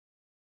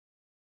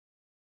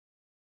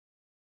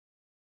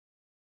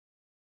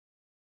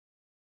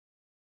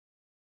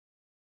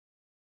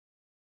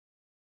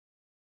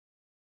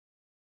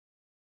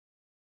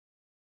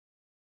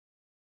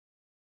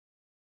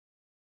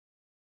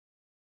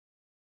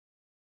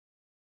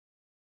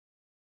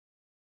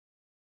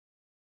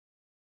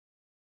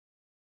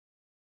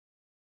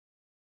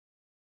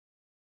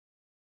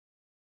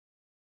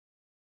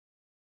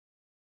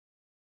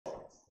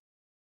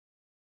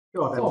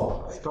Ja,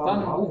 so,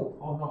 dann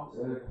auch noch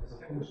das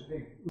komische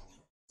Ding.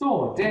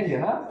 So, der hier,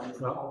 ne?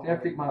 Ja.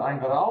 Der fliegt mal einen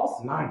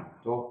geradeaus. Nein.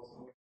 Doch.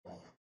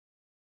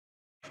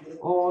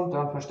 Und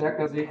dann verstärkt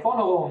er sich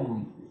vorne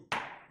rum.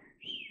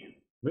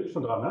 Bin ich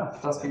schon dran, ne?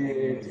 Das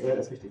geht,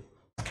 ist wichtig.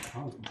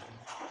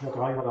 Ja,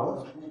 3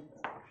 geradeaus.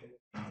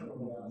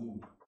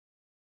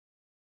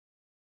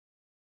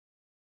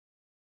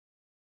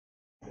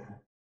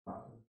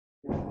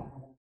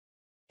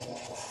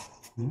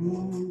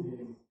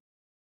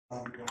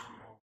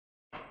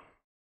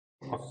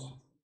 Was?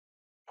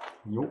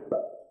 Jo.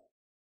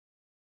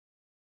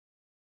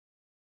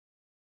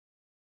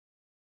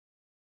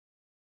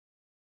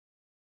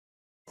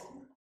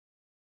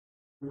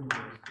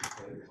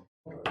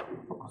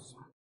 Fokus.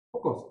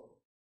 Fokus.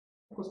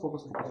 Fokus, Fokus,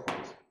 Fokus,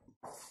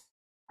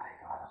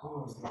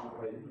 Fokus.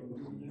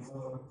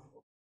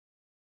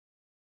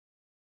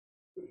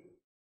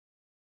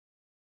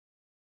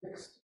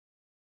 Text.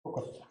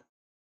 Fokus.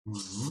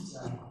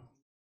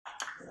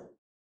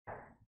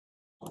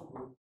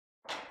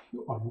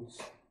 Nur eins.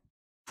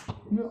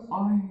 Nur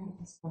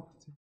eins,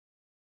 sagt sie.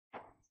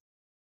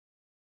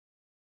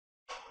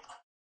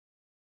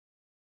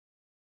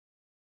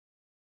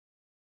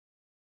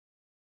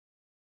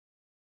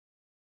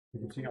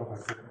 Hier gibt es nicht auch ein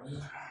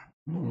Fokus.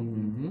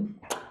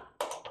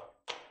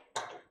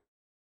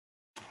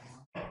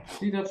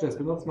 Die Duchess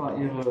benutzt mal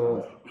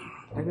ihre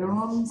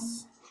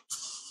Ailerons.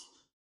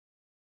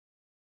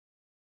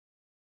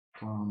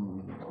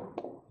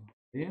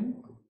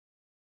 Den.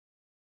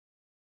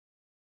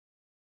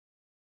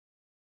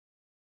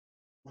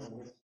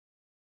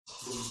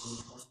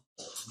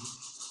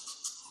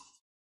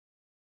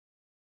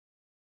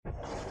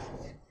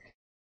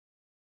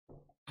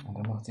 Und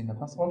dann macht sie eine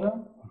Passrolle.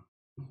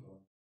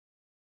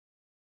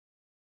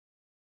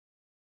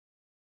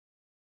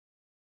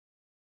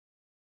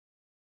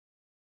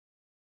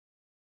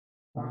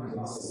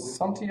 Dann ist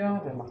Santia,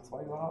 der macht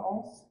 2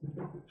 geradeaus.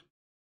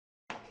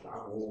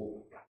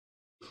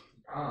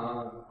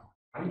 Ah,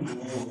 hallo.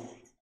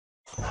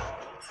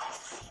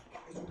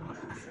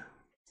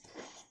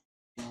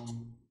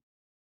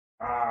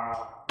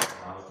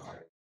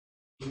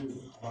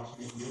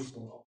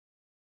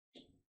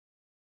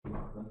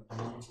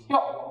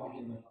 Ja.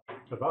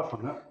 Das war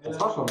schon, ne? Das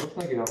war schon, so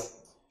schnell geht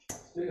das.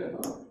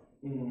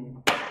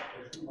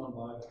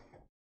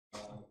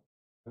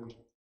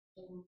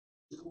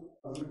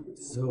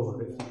 So,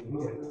 jetzt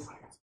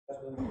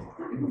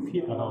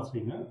 4 geradeaus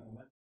fliegen,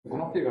 ne? Und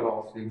noch 4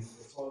 geradeaus fliegen. Das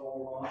ist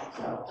so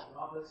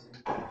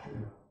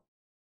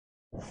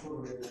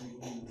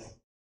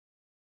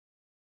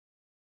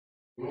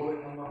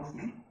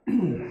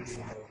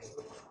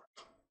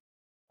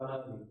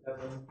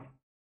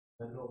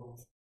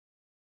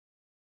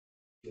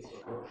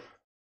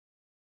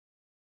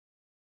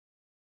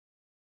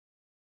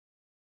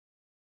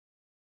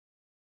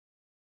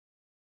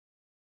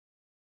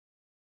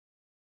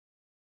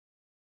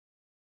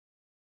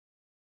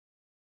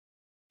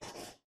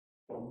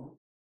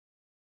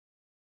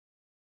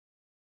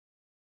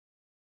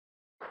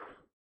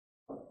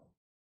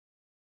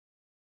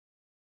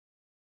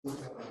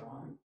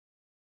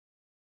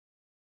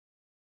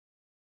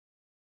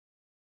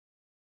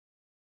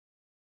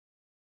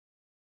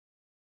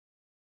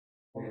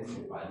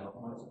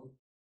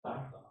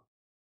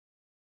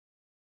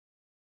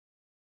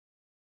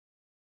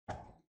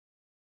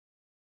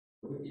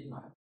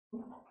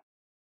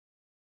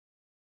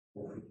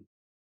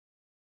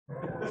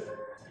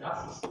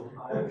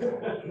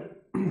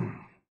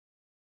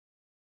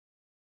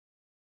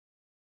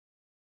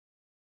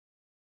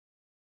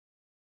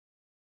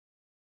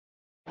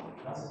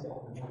das ist ja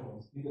auch eine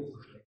Chance, wieder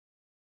zu schlecht.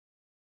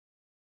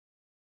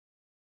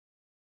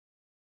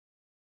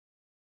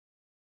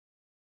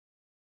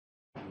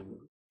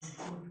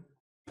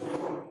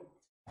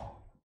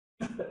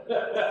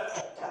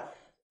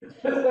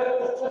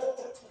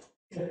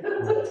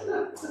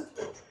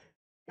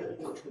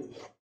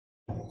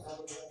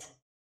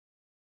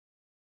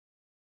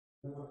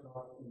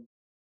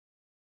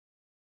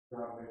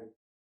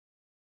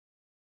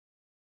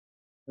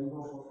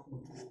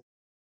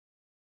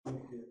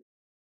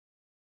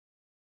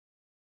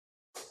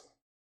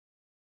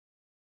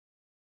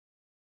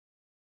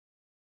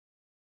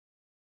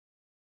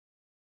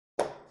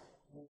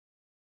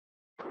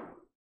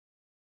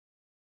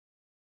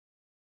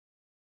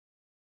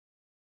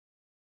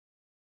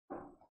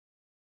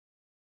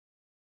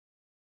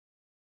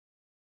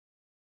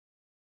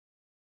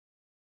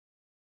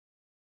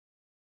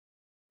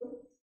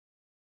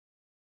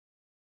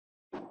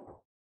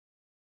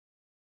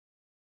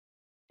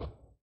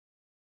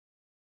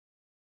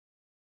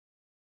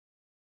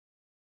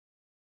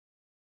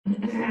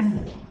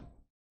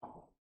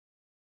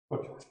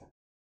 Gut.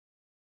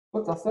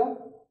 Was sagst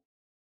du?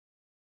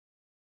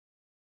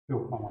 Jo,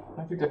 machen wir.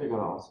 Dann fliegt der Flieger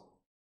raus.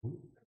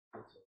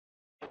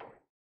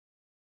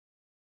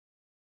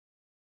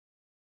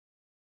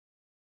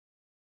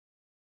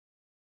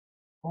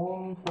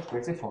 Und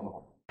versteckt sich vorne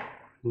rum.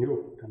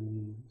 Jo,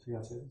 dann ist sie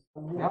als erstes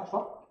dran. Ja,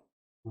 stopp.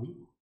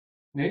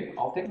 Nee,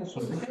 aufdecken ist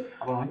schon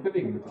richtig, aber noch nicht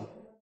bewegen bitte.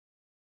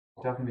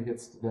 darf mich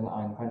jetzt, wenn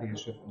ein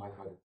feindliches Schiff in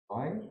Reichweite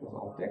 2, also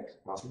aufdeckt,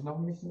 darf ich noch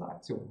mich eine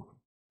Aktion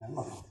machen.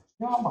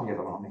 Ja, mach ich jetzt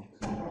aber noch nicht.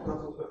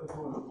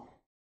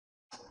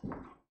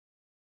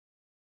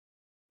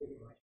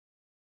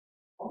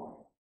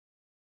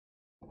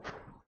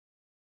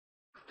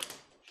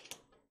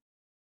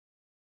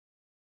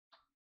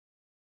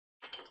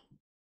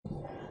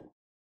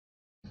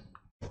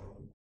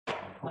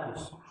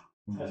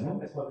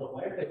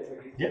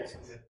 Jetzt?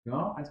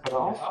 Ja, eins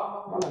geradeaus.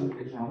 Ja, dann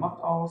lege ich eine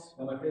Macht aus.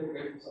 Und mach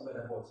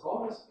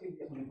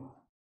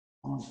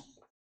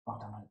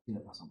dann mal eine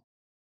Passung.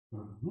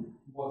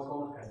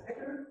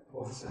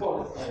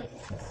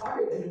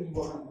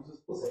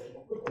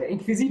 Der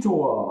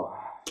Inquisitor.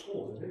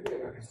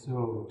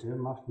 So, der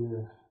macht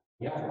eine.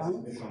 Ja, das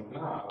ist mir schon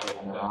klar.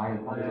 Kommen Sie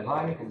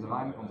rein.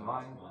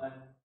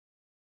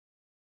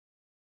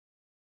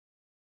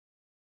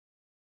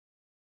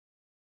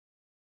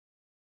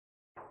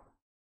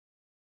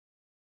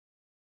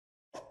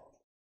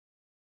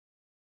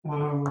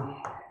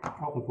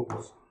 Auch ein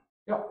Fokus.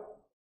 Ja.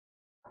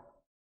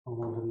 Und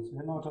dann ist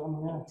Inhalt dran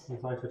hier,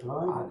 Seite 3.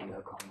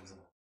 Alle kommen Sie.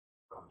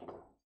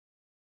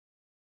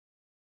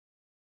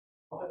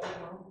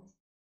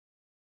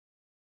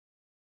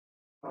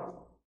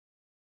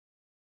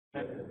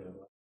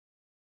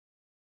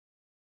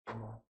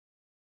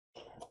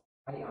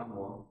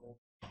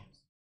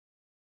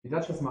 Die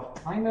Duchess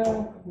macht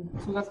keine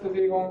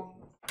Zusatzbewegung.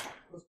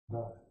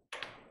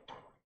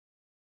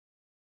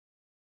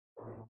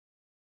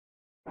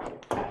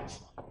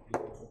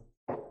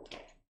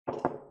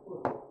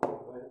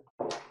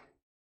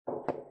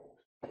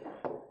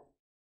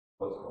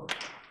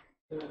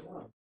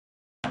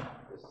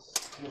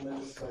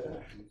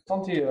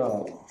 Und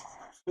hier.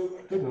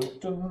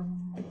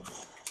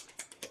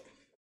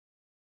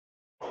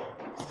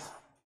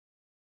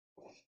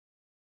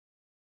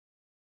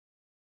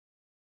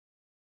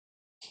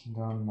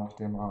 Dann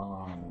nachdem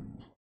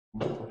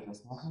wie soll ich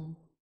das machen?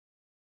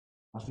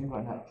 Nachdem du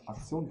eine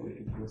Aktion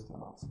durchgeführt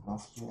hast,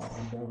 darfst du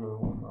ein Level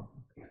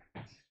machen.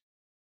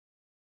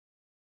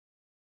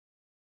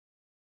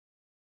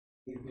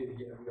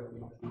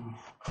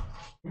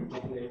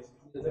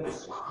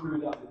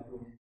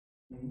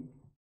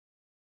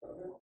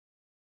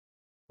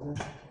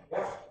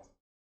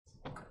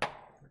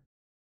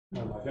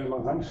 Ja, ich werde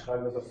mal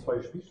reinschreiben, dass das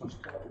 2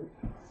 Spielstandstrafe ist.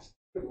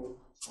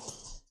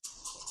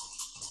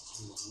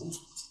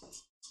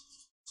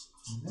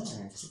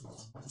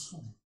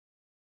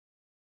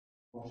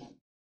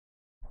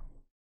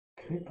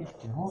 Krieg ich,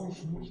 glaube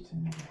ich, nicht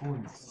in den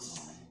Bund.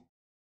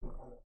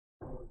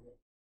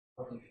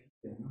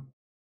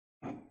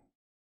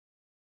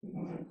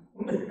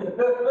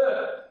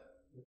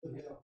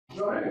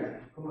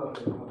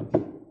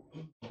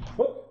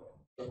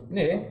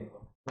 Nee,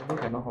 ich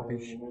weiß ja noch, ob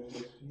ich.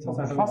 Was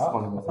hast du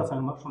gemacht? Was hast du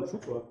gemacht? Schon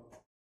Schub oder?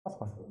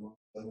 Fassrolle.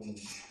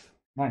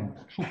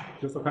 Nein, Schub.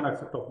 Du hast doch keine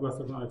Aktion, doch, du hast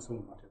ja schon eine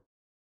Aktion gemacht.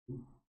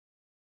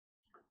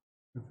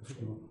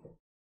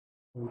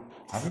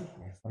 Hab ich?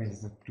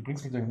 Du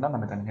bringst mich durcheinander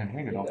mit deinen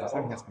Regeln. Was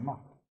habe ich jetzt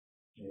gemacht?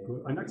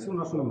 Eine Aktion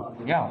hast du schon gemacht.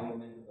 Ja.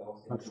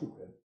 Ganz Schub.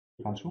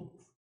 War ein Schub?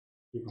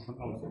 Geht mal von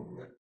außen.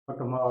 Frag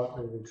doch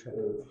mal den Chat.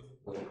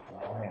 Hat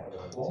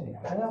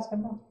er das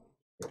gemacht?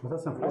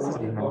 Was hast du denn Ich weiß es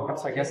nicht mehr. Ich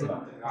hab's vergessen.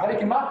 Was habe ich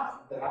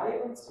gemacht?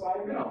 3 und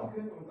 2 genau.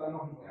 Und dann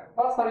noch ein Berg.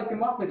 Was habe ich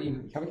gemacht mit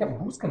ihm? Ich habe einen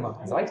Boost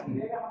gemacht.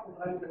 Seiten. Ich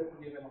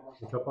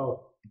glaube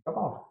auch. Ich glaube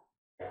auch.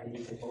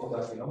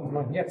 Was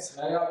mache ich jetzt?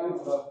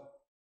 Mache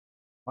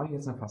ich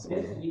jetzt eine Fassung?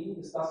 Deswegen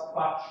ist das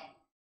Quatsch.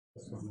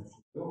 Das ist doch nicht.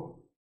 So.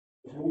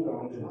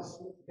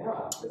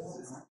 Ja, das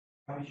ist,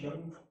 habe ich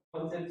schon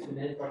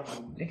konzeptionell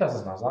verstanden. Ich lasse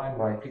es mal sein,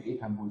 weil ich kriege eh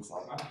keinen Boost.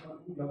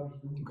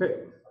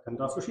 Okay, dann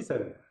darfst du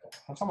schießen.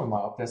 Dann schauen wir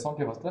mal, ob der Sound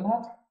hier was drin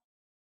hat.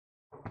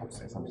 Ups,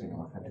 jetzt habe ich den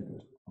aber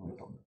verdübelt.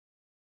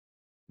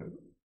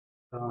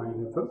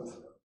 Eine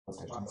 5. Das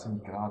ist ja schon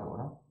ziemlich gerade,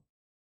 oder?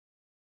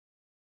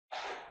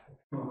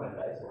 Ich glaube,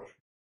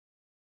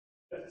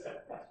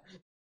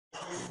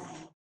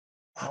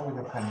 ich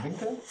habe keinen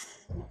Winkel.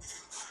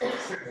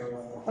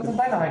 Was sind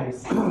deine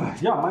Heinis?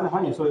 Ja, meine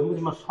Heinis. So, jetzt muss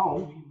ich mal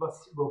schauen,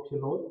 was überhaupt hier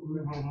läuft.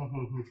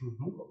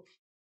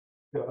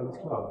 Ja, alles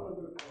klar.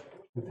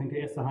 Dann fängt der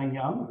erste Heini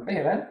an.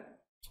 Welcher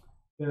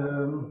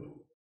denn?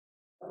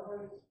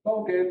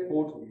 Blau, gelb,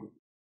 rot,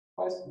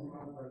 weiß.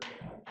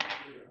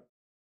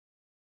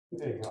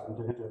 Ja, und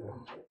der hintere.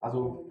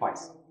 Also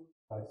weiß.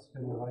 Weiß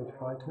in der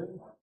Reichweite.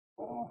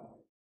 Oder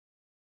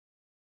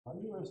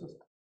ist es?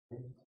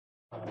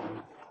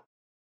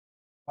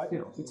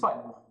 Genau, die 2.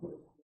 Ja,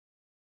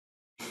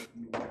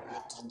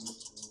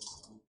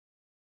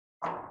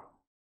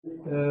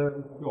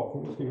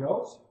 wie sieht hier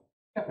aus?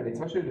 Ja, für die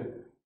 2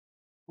 Schilde.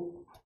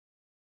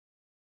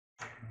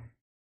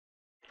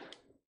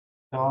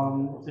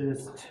 Dann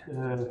ist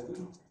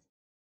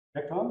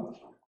Jack dran.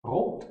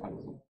 Rot,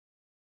 also.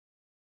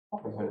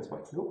 Auch bei der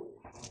 2. Jo.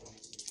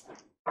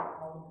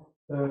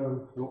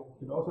 Jo,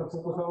 sieht aus, als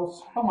Fokus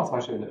aus. Nochmal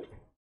 2 Schilde.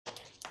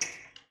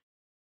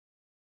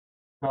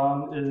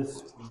 Dann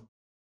ist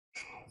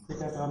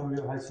Sticker dran,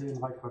 wir heißt hier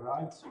in Reichweite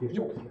 1. 4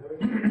 Stück.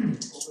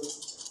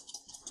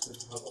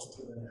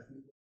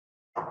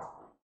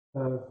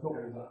 So.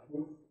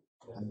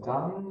 Und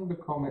dann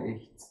bekomme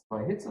ich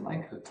 2 Hits und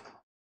ein Crit.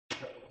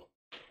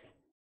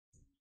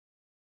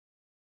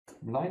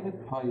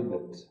 Blinded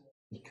Pilot.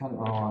 Ich kann,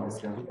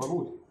 ist ja super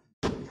gut.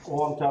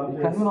 Und dann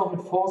Ich kann nur noch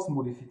mit Force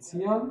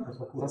modifizieren.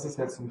 Das ist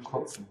jetzt zum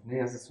Kotzen. Nee,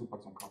 das ist super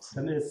zum Kotzen.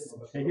 Dann ist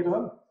er hier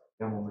dran.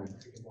 Ja,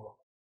 Moment.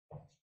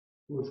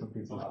 Schon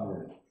viel zu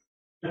schnell.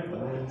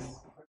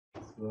 1,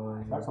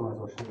 2, Sag's doch mal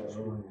so schnell.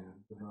 3.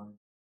 Ja,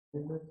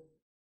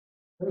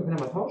 wir können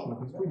ja mal tauschen, dann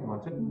kannst du hier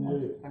mal tippen.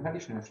 Nee. Dann kann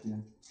ich schneller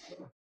spielen.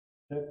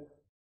 Okay.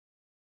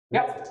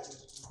 Ja!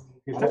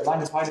 Der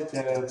kleine Pilot,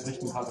 der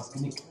bricht mir gerade das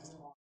Genick.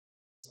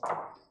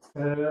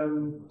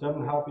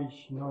 Dann habe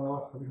ich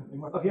noch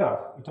irgendwas. Ach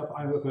ja, ich darf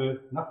einen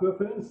Würfel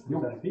nachwürfeln. Das ist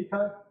eine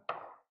Fähigkeit.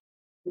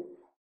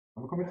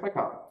 Dann bekomme ich 2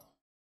 Karten.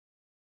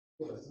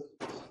 Das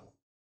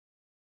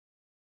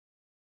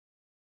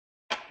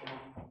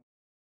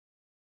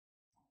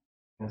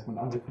muss man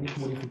an sich nicht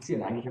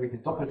modifizieren. Eigentlich habe ich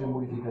eine doppelte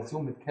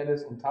Modifikation mit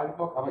Kellis und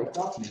Tageblock, aber ich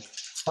darf nicht.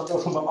 Das habe ich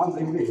auch schon beim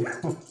Ansehen gesehen.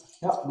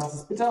 Ja, das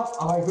ist bitter,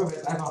 aber ich würfel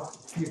jetzt einfach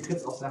 4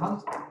 Crits aus der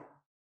Hand.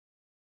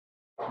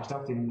 Ich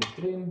darf den nicht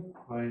drehen,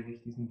 weil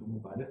ich diesen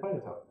dummen Beine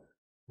gefallen habe.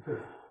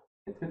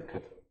 Jetzt wird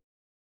Crit.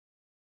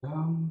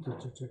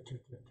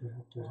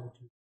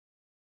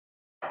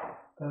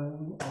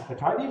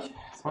 Verteidigt.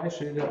 2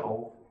 Schilde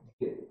auf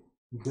Gelb.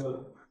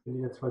 Hier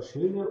sind jetzt 2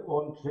 Schilde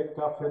und Jack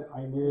darf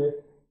dann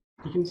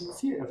dich ins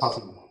Ziel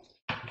erfassen.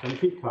 Das ist eine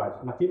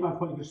Fähigkeit. Nachdem ein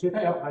freundliches Schiff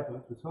erreicht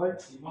 1 zu 2.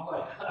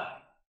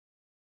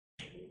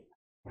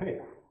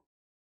 Okay.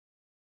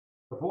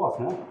 Das war's,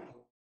 ne?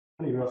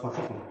 Nee, wir müssen mal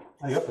gucken.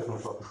 Ah, ihr habt das schon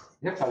geschossen.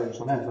 Ja, gerade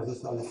schon. Nein, das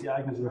ist alles die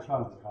Ereignisse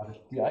überschlagen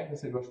gerade. Die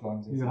Ereignisse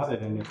überschlagen sich. Wie viel hat er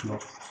denn jetzt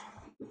noch?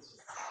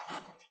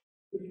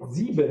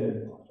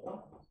 7.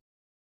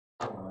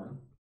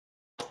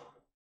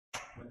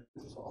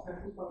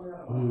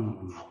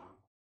 Hm.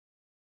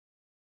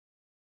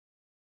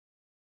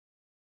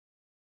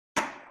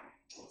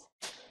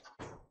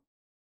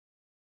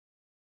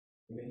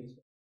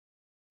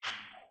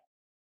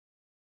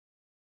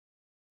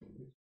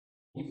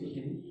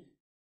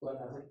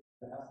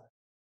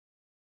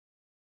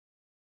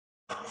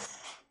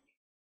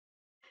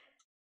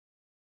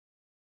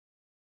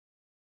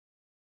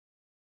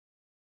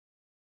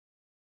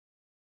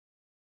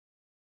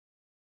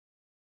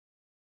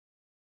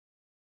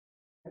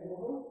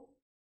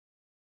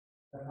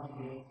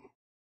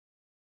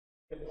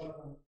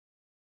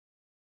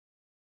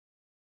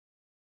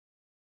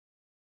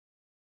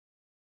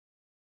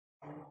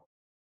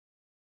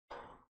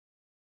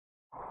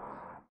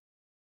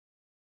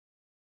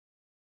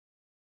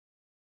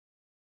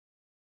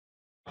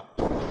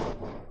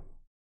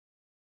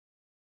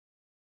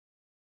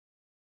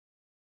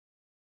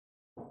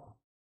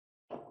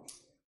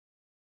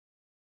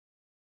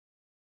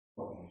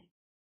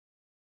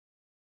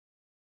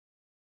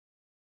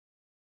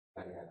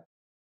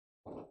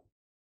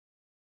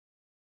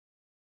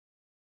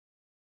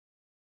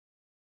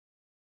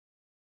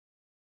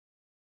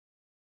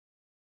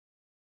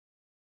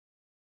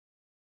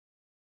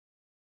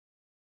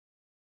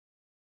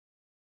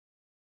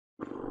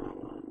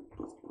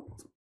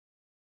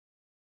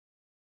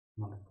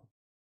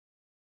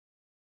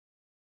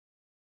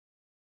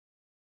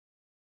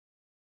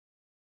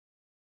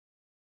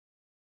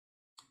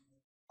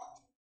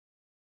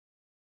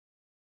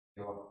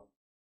 Ja.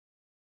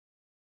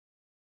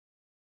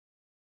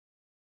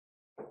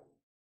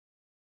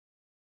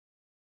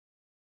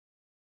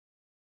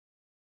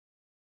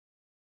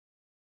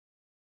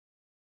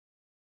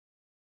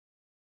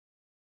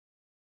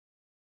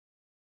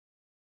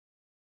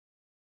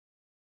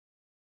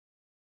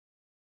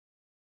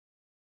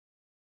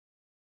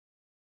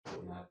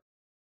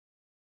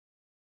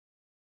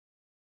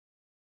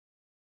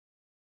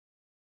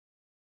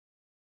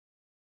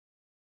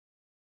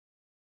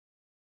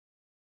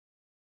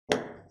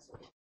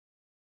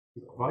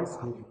 Ich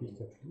weiß nicht, wie ich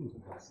das tun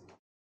soll.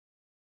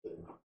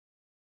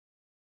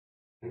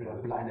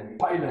 Blinded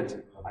Pilot,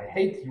 I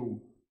hate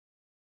you.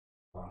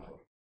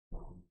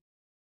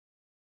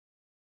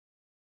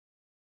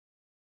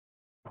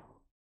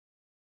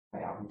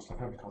 Naja, gut,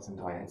 dafür habe ich trotzdem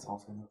 3 Hits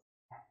rausgemacht.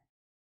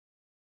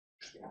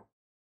 Schwer.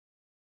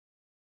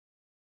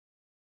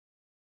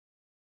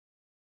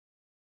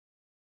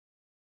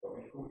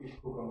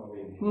 Ich gucke mal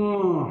wenig.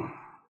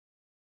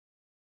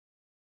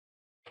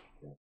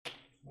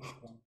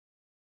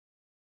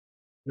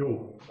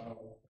 Jo.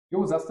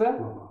 Jo, sagst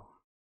du?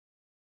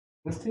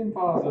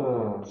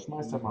 Systemphase.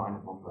 Schmeißt da mal eine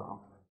Bombe ab.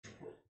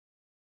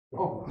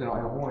 Oh, ja,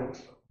 eine holen.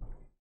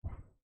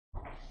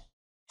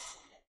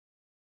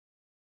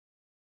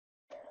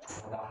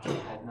 Da hat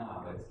halt eine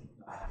Arbeit.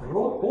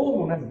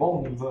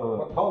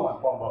 Rotbohnenbombe. Kaum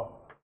ein Bomber.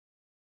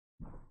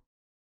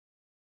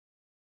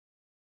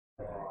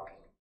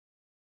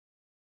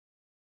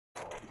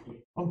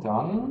 Und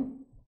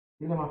dann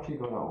wieder mal 4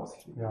 Gold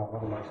aus. Ja,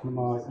 warte mal, ich nehme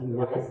mal ihn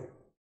weg.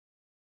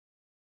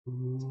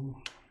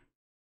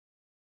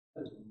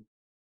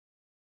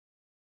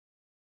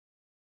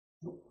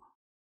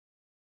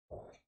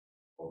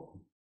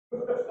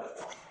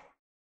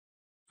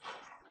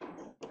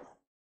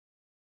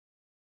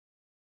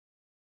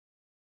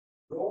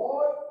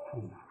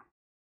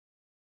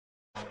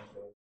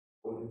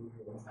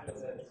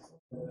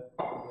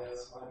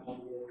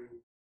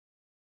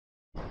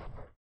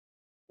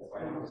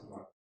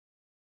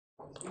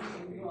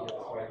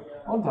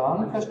 Und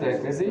dann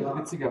versteckt er sich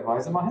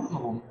witzigerweise mal hinten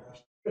rum.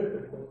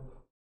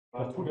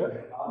 Was tut er?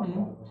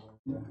 Mhm.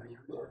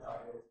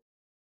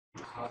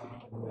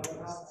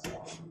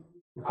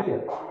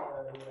 Okay.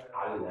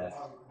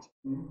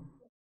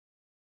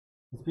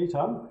 Das Bild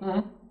haben?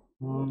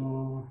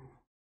 Mhm.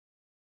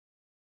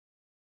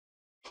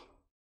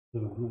 So,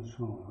 mal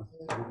schauen, was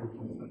ist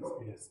wirklich als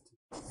erstes?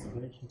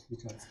 Welches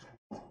Bild als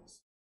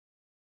erstes?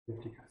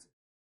 Heftig als erstes.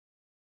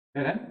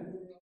 Wer denn?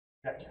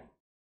 Ja, ja.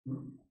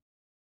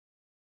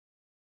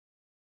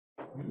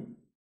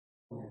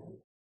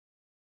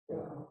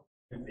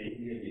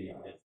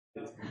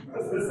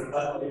 Das ist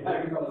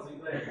ja genau das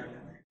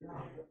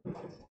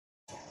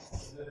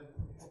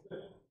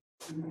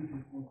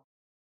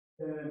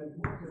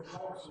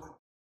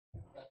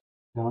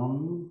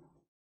Dann.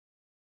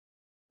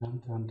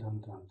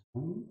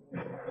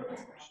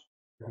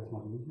 Jetzt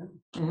mal durch hier.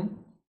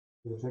 Mhm.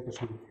 Der Jack ist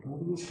schon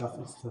geflogen. Das ist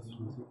das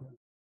Flüssige.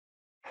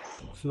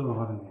 So,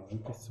 warte mal. Wenn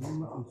ich das so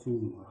mache und so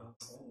mache.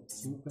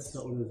 So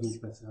besser oder so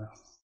besser?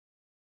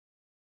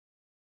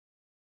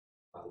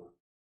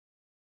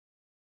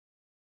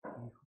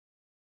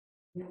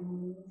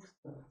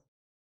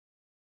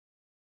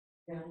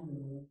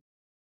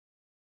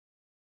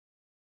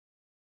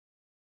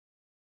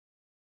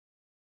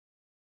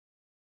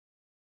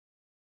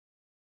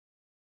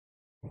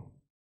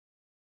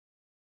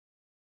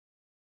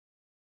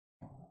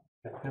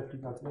 Der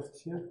kräftige als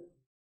erstes hier.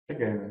 Der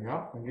gelbe,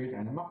 ja. Dann gebe ich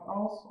eine Macht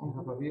aus und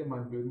repariere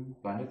meinen Bögen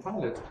deine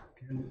Teile.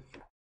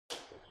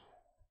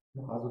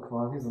 Also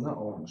quasi so eine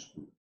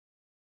Augenspül.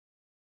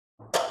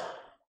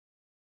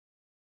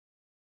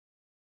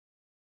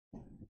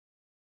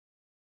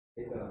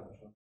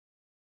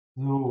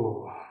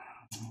 So.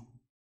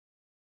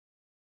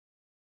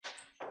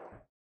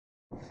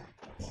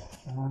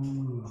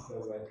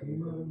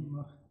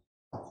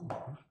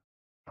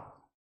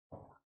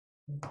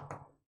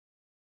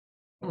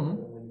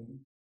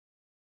 Mhm.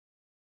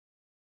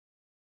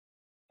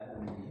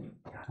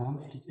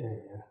 Dann fliegt er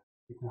hier.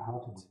 Fliegt eine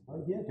harte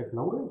 2 hier. Der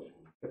blaue.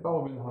 Der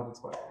blaue will eine harte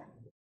 2.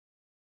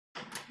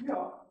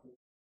 Ja.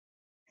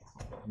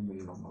 Nehmen wir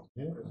hier nochmal.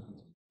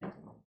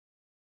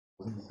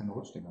 Da sind keine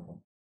Rutschdinger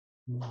drin.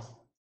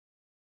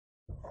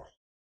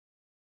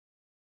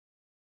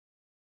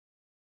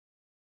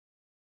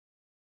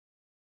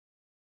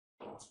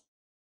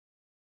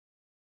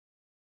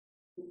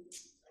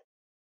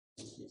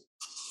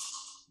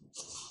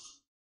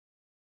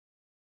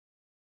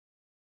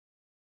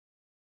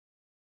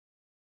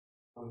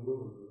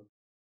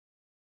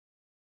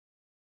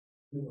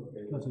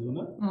 Das ist so,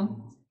 ne?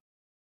 Mhm.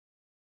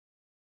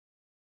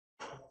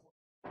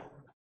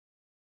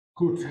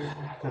 Gut,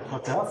 das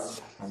war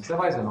das. Dann ist der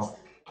Weiße noch.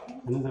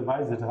 Dann ist der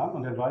Weiße dran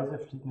und der Weiße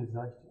fliegt eine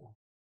Seichte.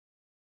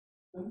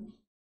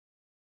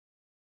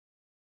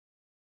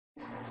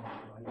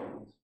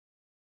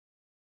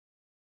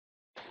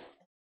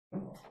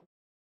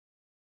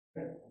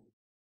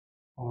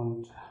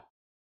 Und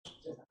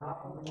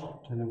dann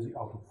nehmen Sie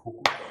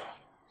Autofokus.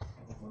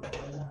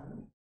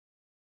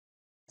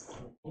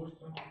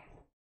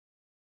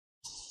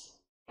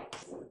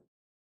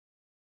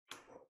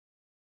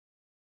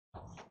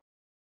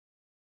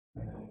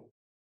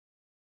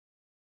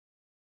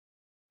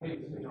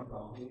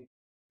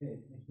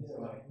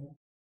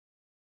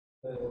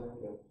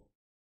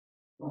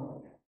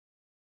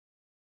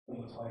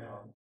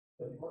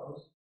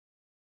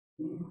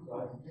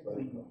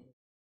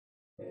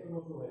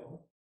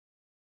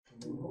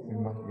 Sie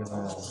macht ihre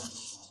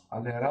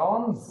alle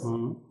Rounds.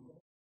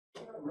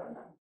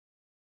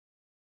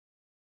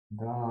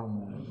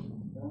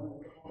 Dann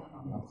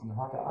macht sie eine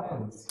harte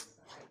 1.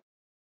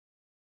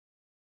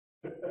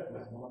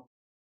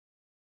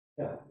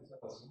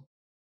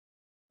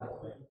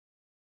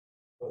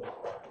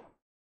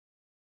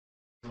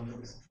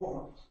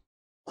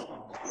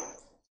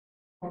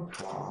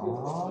 Und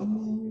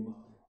dann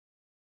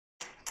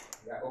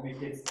Ja, ob ich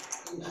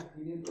jetzt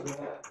inaktiviert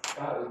oder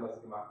da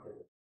irgendwas gemacht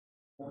hätte.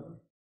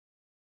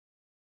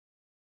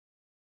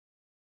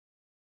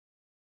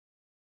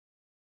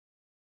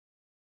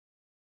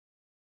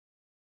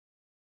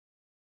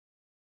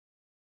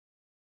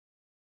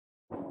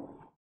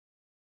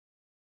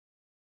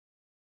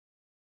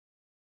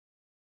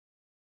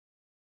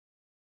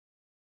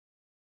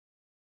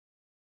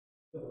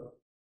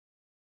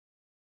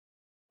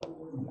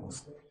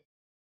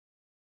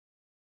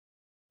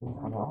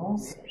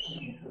 raus.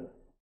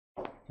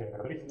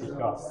 Der richtig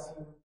Gas.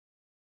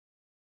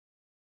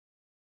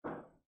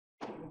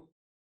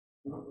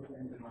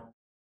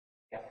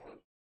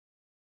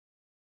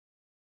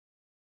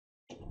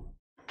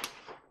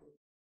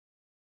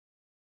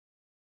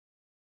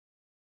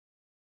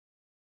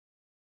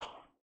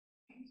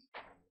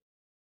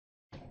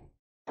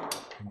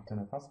 Macht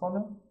eine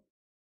Fassrolle.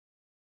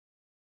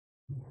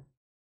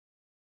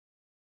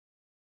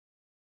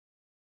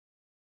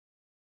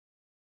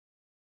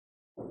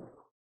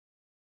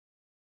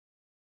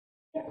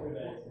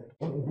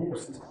 Und ein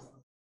Boost.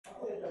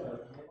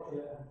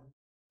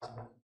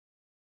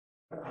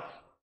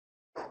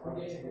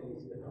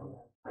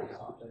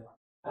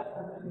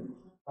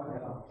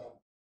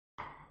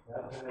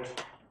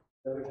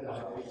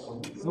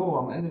 So,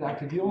 am Ende der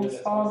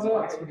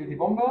Aktivierungsphase explodiert die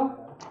Bombe.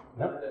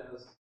 Ja.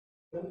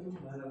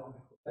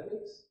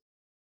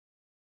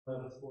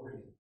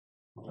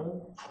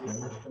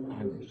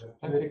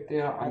 Dann kriegt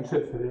der ein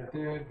Schiff.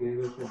 Der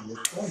gelbe verliert.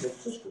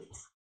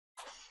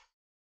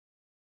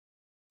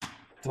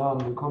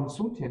 Dann willkommen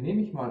zu. Hier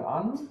nehme ich mal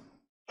an.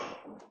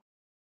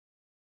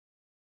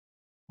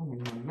 Haben wir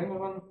eine Menge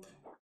ran.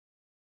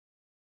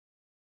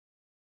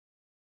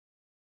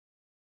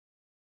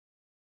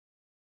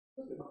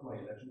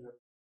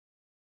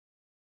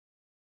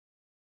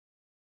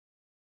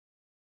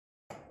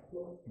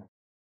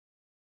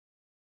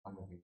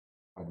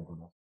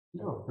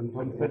 Ja, wenn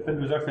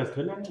du sagst, er ist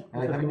drin, dann.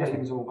 Ja, ich habe ihn ja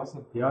eben so, was?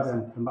 Ja,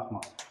 dann mach mal.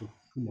 So,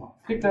 tu mal.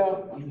 Kriegt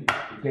er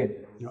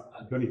den. Ja,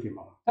 gönn ich dir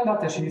mal. Dann darf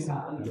der schießen.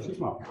 Dann schieß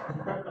mal.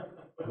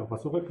 Noch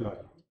was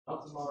zurückgleich. Ja,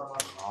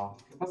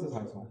 das ist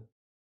halt so.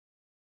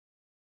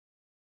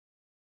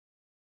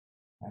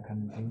 Er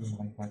kann in engen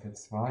Reichweite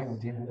 2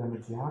 und den hat er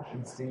mit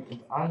Jagdinstinkt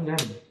und allem.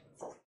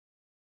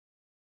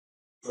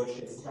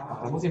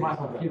 Da muss ich mal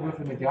einfach 4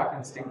 Würfel mit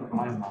Jagdinstinkt und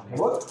allem machen. 4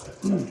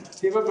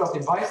 Würfel auf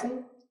den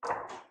weißen.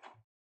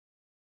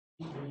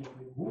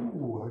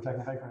 Habe ich gleich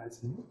eine Reichweite als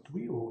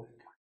Trio.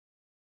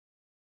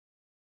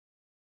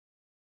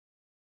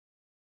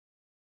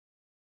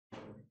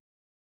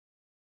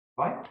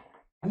 Zwei?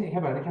 Ah, nee, ich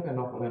habe ja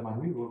noch mein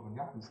Reroll von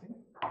Jagdinstinkt.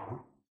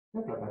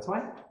 Ja, bleibt bei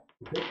 2.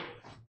 Okay.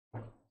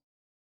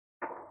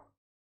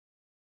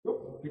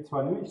 Jo, die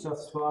 2 nehme ich,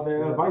 das war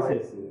der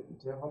Weiße.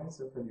 Der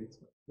Weiße verliert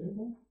 2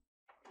 Punkte.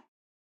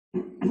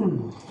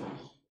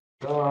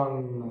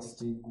 Dann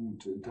ist die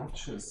gute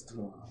Duchess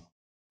dran.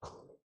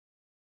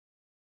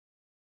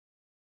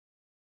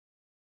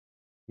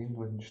 Gehen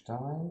durch den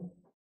Stein.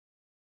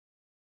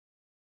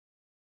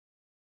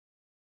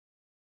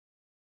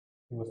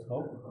 Was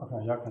drauf? Ach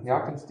ja,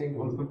 Jagdinstinkt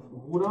und 5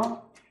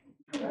 Bruder.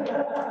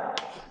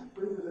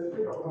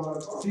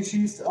 Sie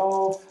schießt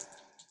auf.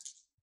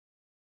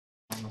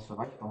 Was für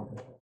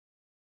Reichweite?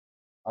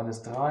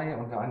 Alles 3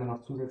 und der eine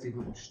noch zusätzlich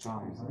mit dem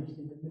Stein.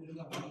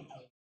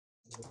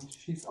 Sie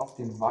schießt auf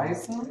den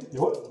weißen.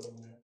 Jawohl.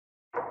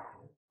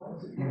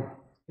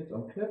 Hit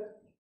und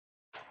Crit.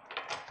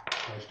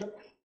 2 Stück.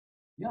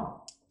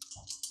 Ja.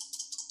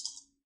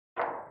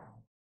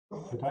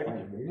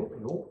 Verteidigt.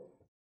 Jo.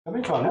 Da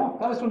bin ich dran, ja?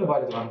 Da bist du eine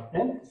Weile dran.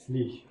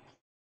 Endlich.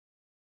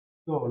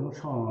 So, nun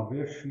schauen wir mal,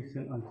 wer schießt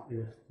denn als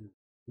erstes?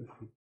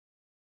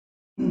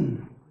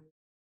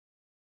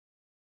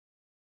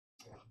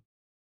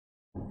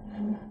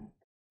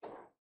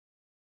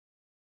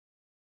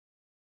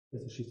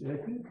 Das schießt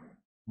Elfen.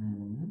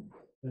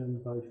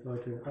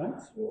 Reichweite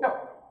 1.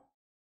 Ja.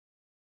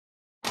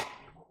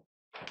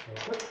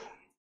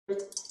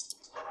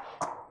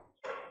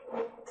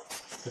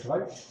 Für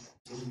 3.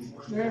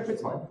 Nee, für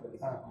 2.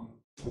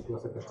 Du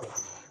hast ja verstanden.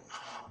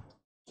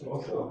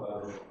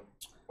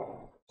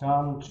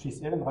 Dann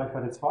schießt er in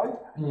Reichweite 2.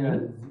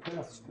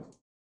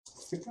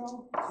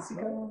 Sticker.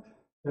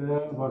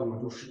 Warte mal,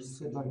 du schießt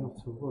ja gleich noch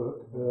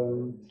zurück.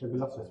 Dann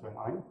belastet es mir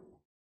ein.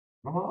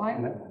 Nochmal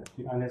ein? Ne,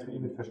 den einen ist mir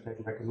mit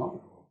Verstärken weggenommen.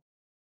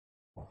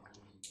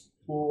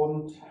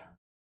 Und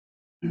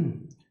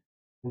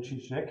dann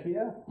schießt Jack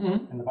hier.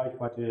 In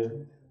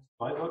Reichweite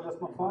 2 sollte das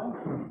noch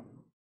sein.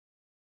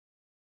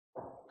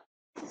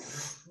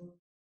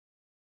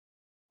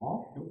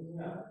 Oh.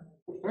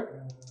 Stück.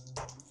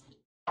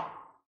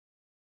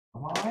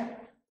 Nochmal ein.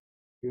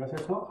 Wie war das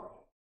jetzt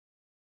noch?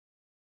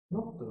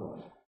 Noch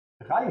 3.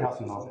 3 hast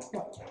du noch.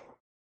 Ja.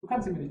 Du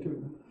kannst ihn mir nicht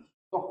töten.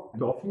 Doch, wenn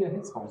du 4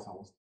 Hits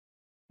raushaust.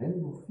 Wenn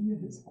du 4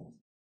 Hits raushaust.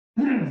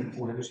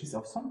 Oder du schießt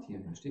auf Sontier,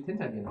 dann steht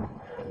hinter dir noch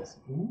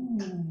alles.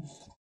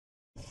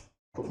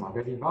 Guck mal,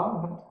 wer die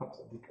Wahl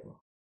hat die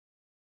gemacht.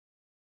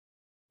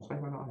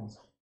 Schreib mal eine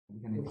 1.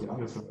 Ich kann nicht die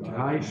andere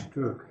 3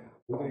 Stück.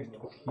 Oder ich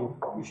drücke hier.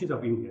 Ich schieße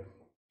auf ihn hier.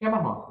 Ja,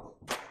 mach mal.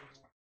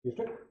 4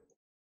 Stück.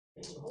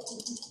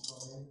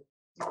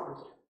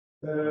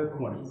 Guck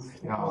mal.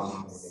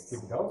 Ja,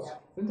 Geht nicht aus.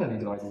 sind da die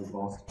 3, die du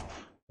brauchst.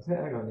 Das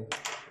wäre ärgerlich.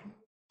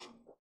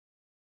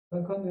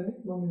 Dann kann der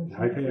nicht noch mehr.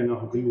 Ja, ich kann ja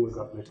noch ein Bingo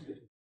gerade mit.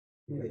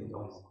 Die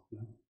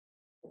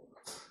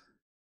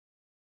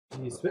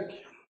ist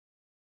weg.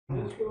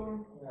 Weißt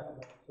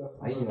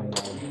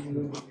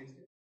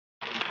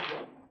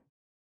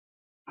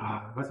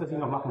du, was ich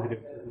noch machen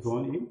hätte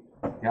sollen eben?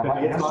 Ja,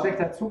 aber jetzt mal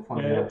der Zug von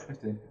mir.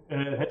 Richtig.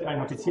 Hätte eigentlich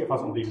noch die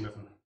Zierfassung legen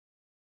müssen.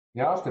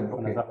 Ja, stimmt.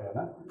 Von der Sache her,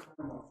 ne?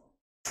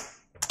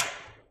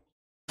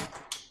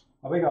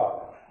 Aber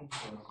egal.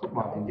 Guck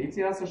mal, den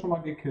DC hast du schon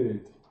mal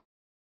gekillt.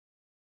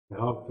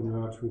 Ja, bin ja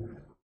natürlich.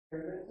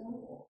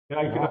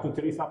 Ja, ich gedacht, du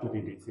drehst ab mit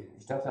dem DC.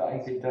 Ich dachte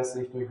eigentlich, dass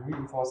ich durch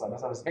Reinforce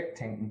das alles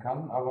wegtanken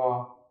kann,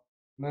 aber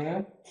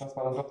ne, das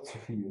war dann doch zu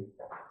viel.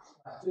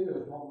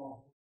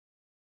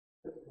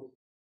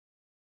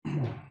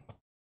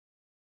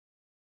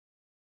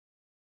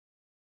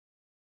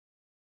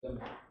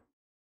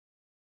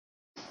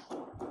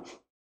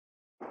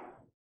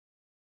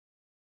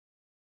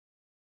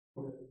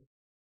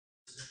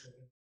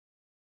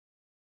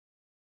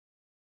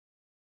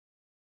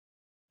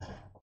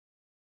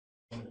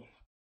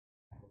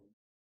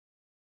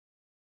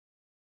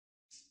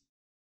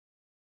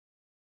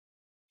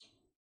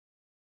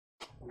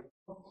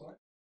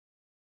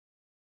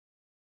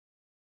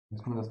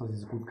 Jetzt kommt das, was ich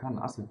so gut kann,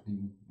 Asse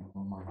fliegen.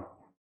 Nochmal.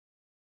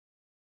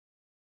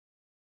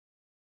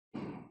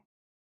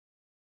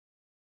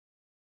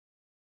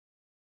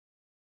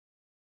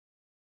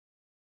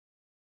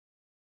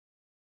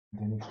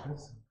 Der nicht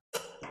Stress.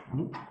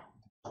 Hm?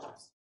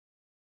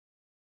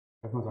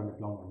 Darf man seine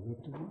blauen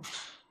Würfel sehen?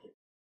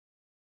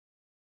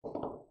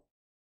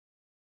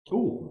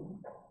 Oh!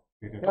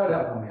 Der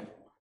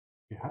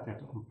hat ja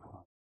doch ein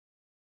paar.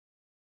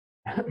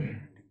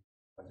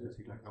 Also ist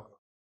sie gleich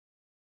auch.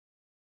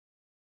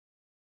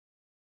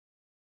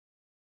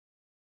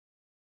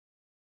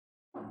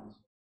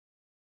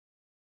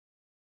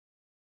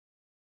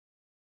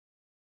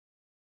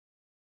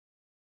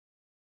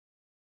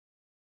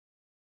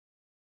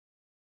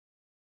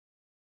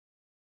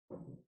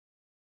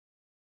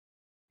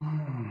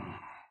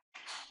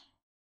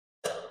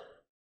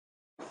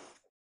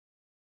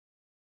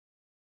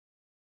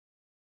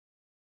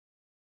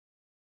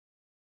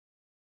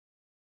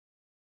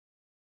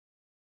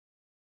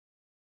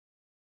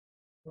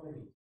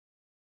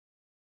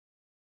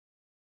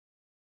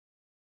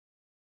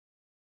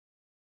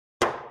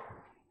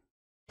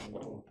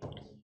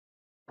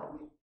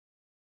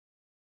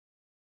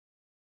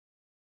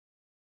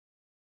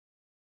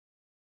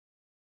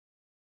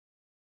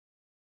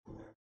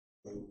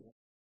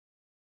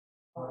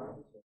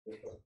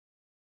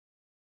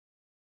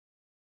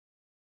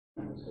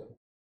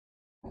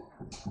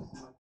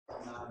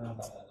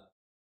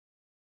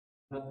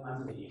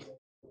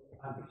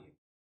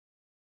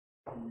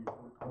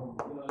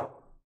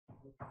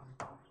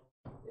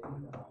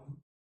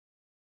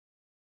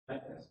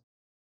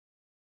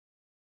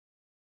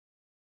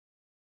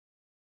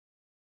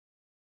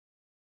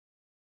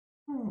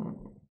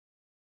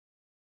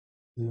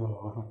 Ja,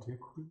 was hat der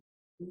cool?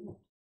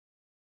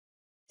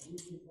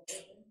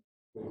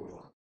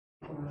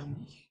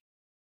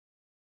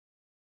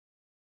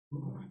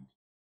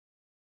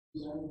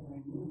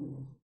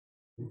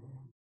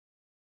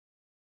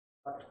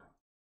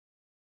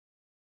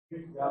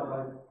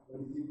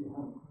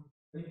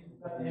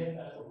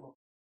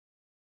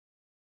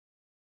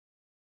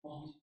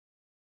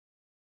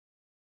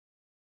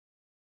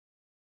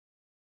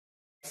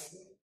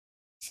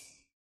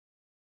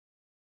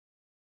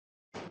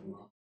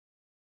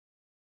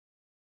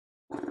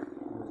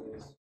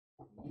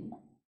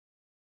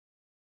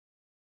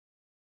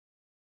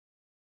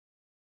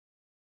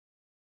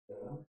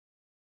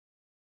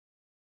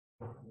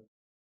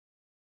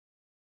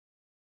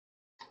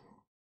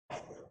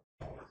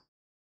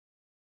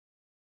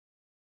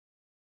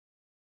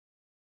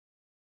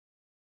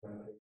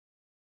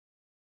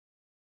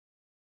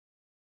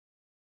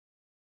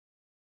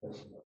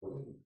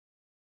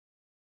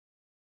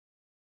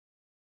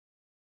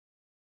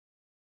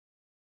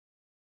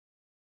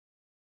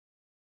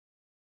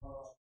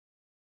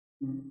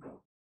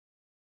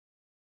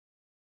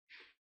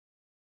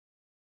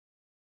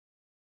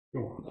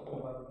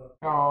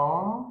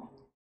 Ja.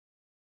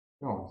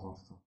 Ja,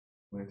 sagst du.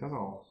 So sieht das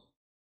aus.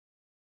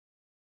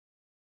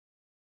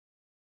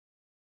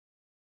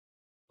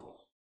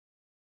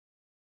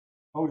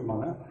 Hau ich mal,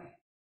 ne?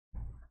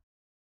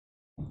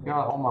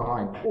 Ja, hau mal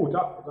rein. Oh,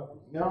 da.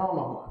 Ja, mach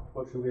mal. Ich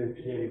wollte schon wieder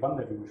die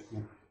Wanderübung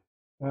spielen.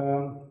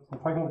 Dann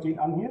fange ich mal mit den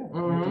an hier,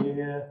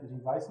 mit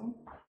den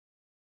weißen.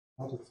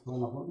 Warte, jetzt mal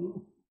nach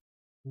unten.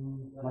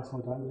 Magst du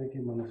mal deinen Weg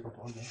geben, dann ist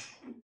heute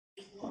anders.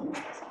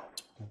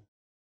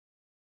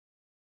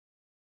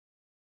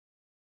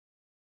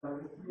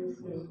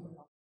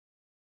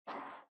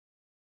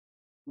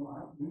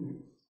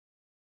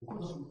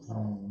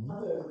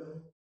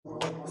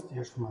 Ist die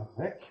hier schon mal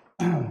weg.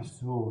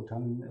 So,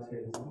 dann ist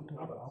hier der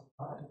untere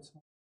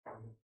Abwartezeit.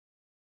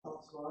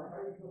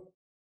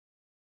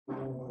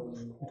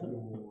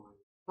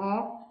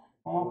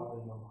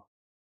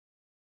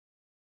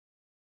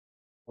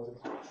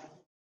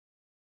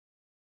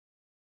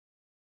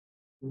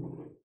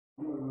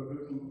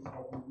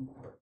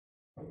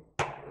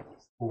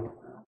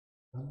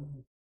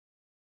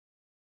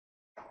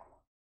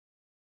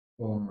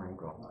 Oh mein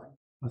Gott.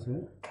 Was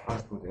will?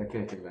 Alles gut,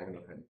 erkläre ich dir gleich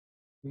noch hin.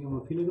 Wie haben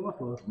wir viele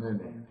gemacht, oder?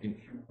 Nee,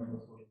 ich.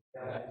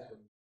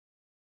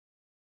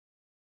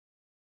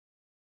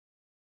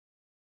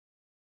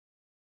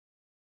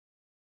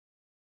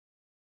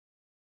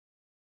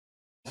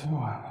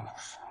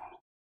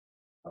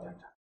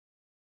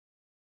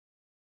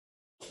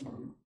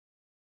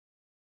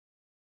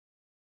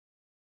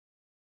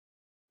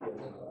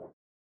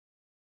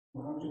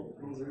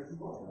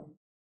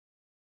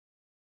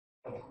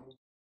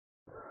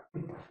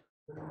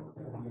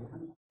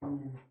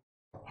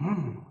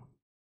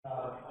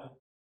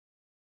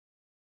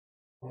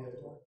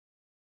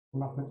 Ich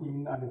mache mit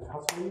Ihnen eine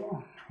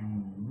Fassung.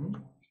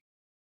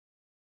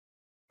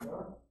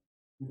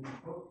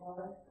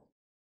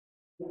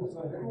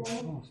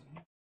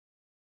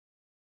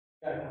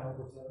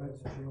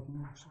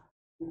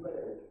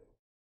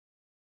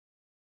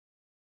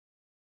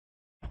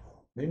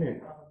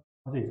 Nee.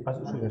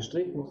 Also Der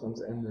Strich muss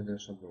ans Ende der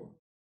Schablone.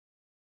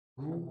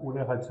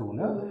 oder halt so,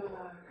 ne?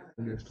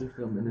 Und der Strich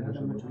am Ende der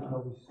Damit Schablone.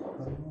 glaube ich,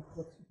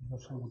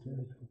 das schon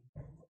gut.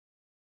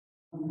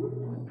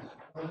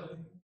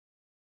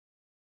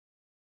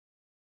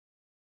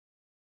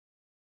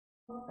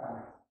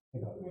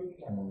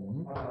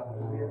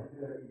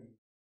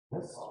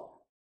 Das.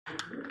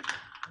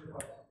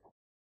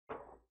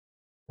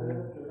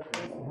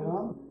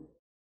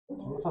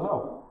 Pass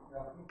auf.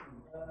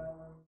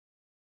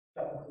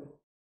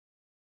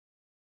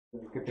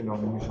 Ich gebe dir noch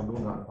eine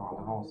Schablone einfach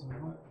alle raus.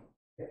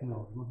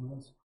 Genau, wie machen wir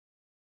das?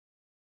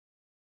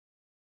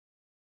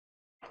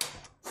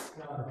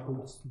 Da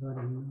kommst du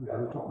leider hin.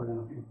 Ja, doch bei der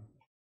Nacht.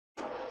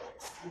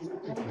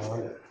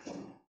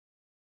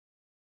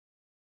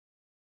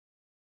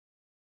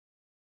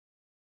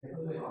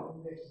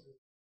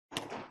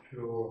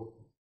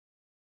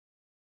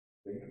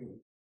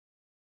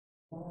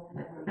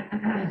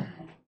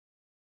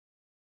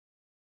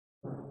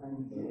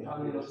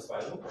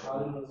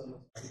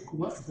 Guck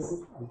mal, ist ja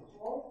gut.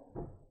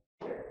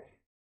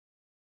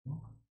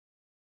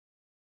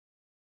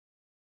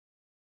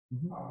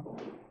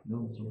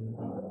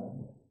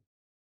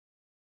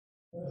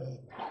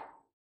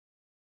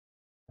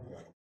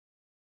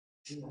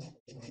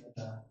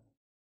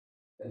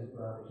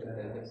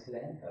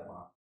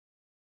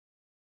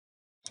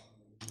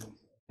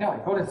 Ja,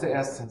 ich wollte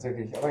zuerst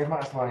tatsächlich, aber ich mache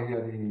erstmal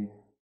hier die.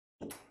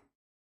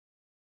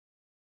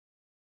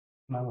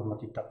 Machen wir mal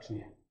die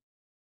Datschi.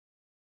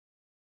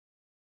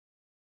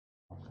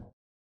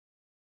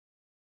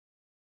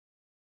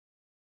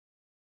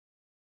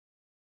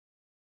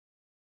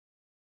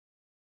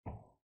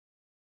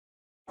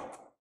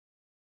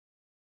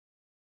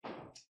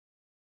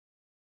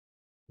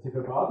 Ist sie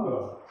verbraten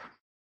oder?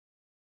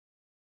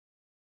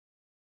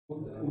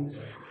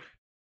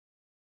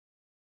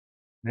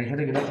 Ich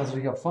hätte gedacht, dass du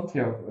dich auf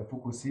Frontier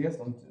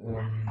fokussierst und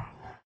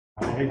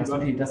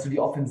dass du die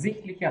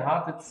offensichtliche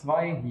harte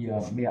 2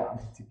 hier mehr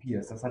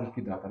antizipierst. Das hatte ich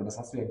gedacht, aber das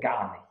hast du ja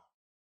gar nicht.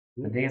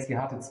 Wenn der jetzt die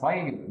harte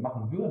 2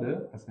 machen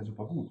würde, das wäre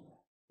super gut.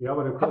 Ja,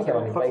 aber du kannst ja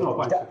trotzdem auf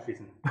ein Schiff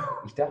schießen.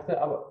 Ich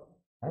dachte aber.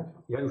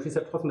 Ja, du schießt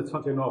ja trotzdem mit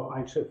 20 nur auf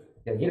ein Schiff.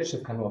 Ja, jedes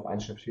Schiff kann nur auf ein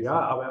Schiff schießen.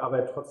 Ja,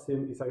 aber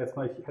trotzdem, ich sage jetzt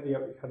mal,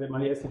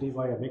 meine erste Idee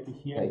war ja wirklich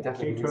hier. Ja, ich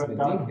dachte, du willst mit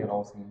dem hier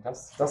rausnehmen.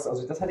 Das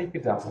hatte ich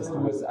gedacht, dass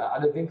du es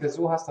alle Winkel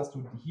so hast, dass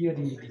du hier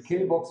die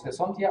Killbox für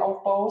Sontier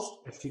aufbaust.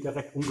 Es steht ja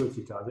recht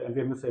ungünstig da. Also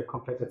entweder müsste er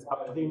komplett jetzt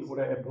abdrehen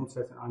oder er bumst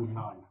jetzt in einen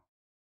hinein.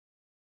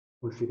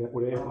 Und steht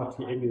oder er macht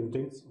hier irgendwie so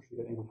Dings und steht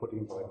dann irgendwo vor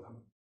den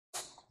beiden.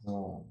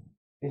 So,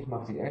 ich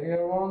mache die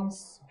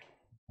Ailerons.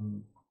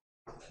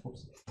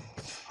 Ups.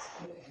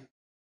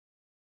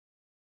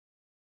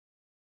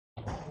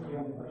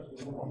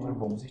 Und dann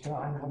bumse ich da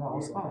einen Hammer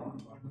aus rein.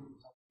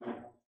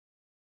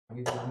 Dann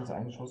geht es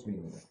einen Schuss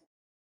weniger.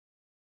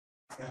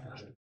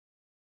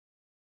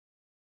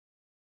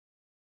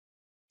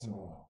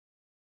 So.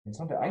 Jetzt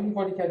eigentlich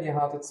wollte ich ja die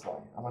harte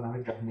 2, aber dann habe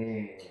ich gedacht,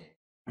 nee.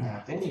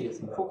 Ja, Danny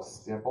ist ein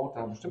Fuchs, der baut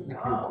da bestimmt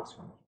eine Killbox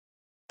für mich.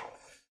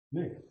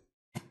 Nee.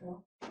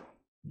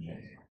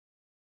 Nee.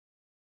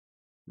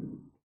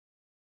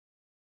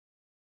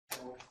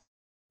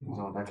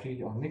 So, da kriege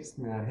ich auch nichts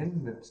mehr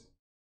hin mit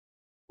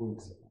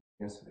Puls.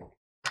 Der ist weg.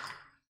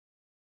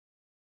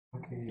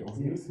 Okay, auch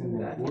nichts in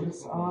den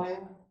Puls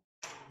ein.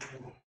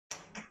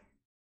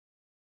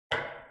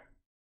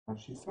 Dann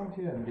schießt man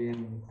hier in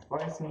den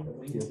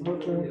weißen 4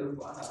 Würfel.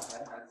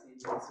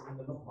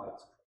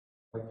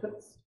 Bei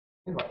Kritz.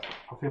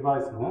 Auf den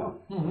weißen,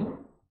 ne?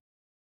 Mhm.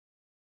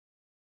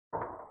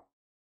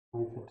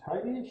 Dann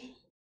verteidige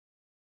ich.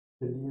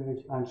 Verliere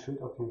ich ein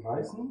Schild auf den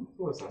weißen.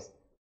 So ist das.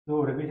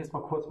 So, dann will ich jetzt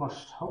mal kurz mal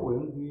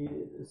schauen, wie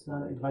ist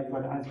dann in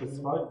Reichweite 1 bis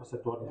 2. Du bist ja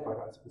dort in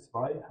Reichweite 1 bis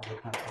 2. Aber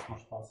kann ich mal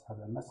Spaß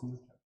halber messen.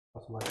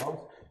 Was so weit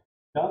aus.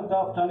 Dann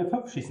darf deine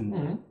 5 schießen.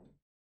 Mhm.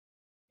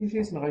 Die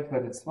schießen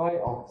Reichweite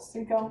 2 auf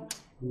Stinker.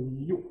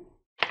 Jo.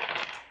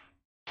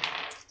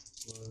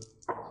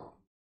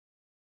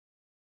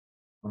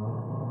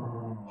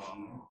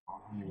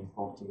 Ich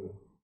brauche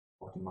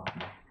die Macht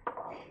nicht.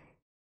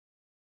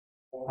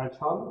 Ein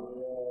Schaden.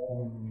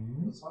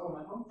 Mhm.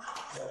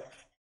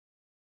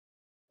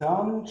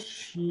 Dann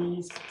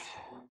schießt.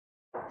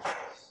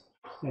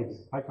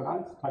 Nee, Reichweite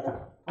 1,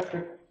 3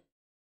 Stück.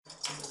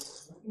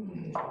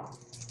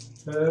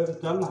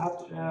 Dann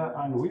hat er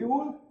ein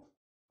Reroll.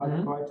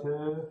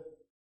 Reichweite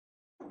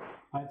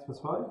 1 bis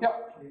 2. Ja.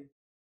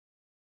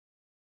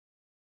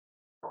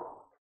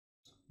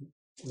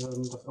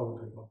 Das auch ein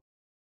Trigger.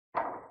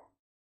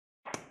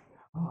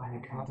 Oh,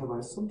 eine Karte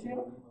weiß zum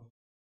Tier.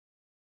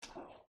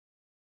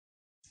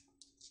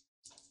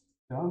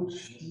 Dann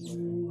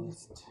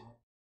schießt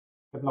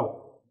der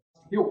Blau.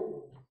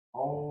 Jo.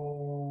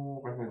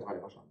 Oh, Reichweite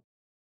 3 wahrscheinlich.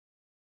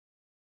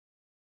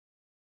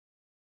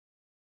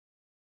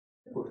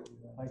 Gut.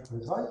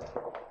 Reichweite 3.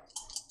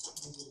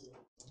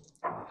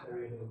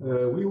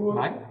 Reroll.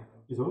 Nein.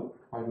 Wieso?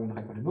 Weil du in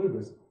Reichweite 0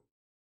 bist.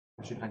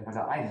 Da steht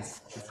Reichweite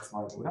 1, das ist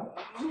 2, oder?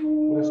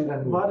 Oder steht da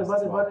 0?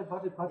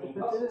 Warte,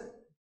 bitte.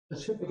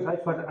 Das Schiff ist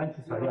Reichweite 1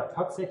 bis 2. Ja,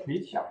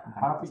 tatsächlich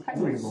habe ich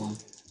kein Reroll.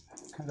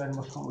 Ich kann gleich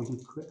mal schauen, ob ich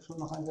einen Crit schon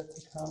noch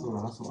einsetzen kann. So,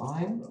 dann hast du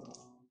einen.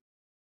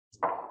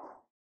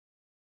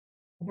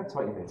 Ich habe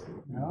 2 E-Mails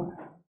gegeben. Ja.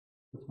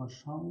 Jetzt mal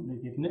schauen, ne,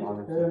 geht nicht. Ja,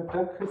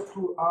 Dann kriegst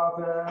du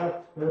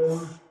aber,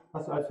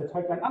 hast du als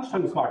Verteidiger einen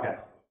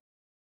Anstrengungsmarker.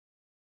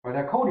 Weil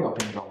der Cody auf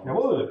den Daumen.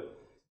 Jawohl.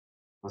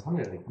 Was haben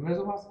wir denn? Haben wir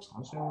sowas?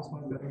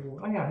 Anstellungsmarker?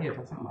 Ah ja, hier,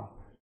 tatsächlich.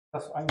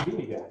 Das ist ein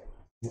weniger.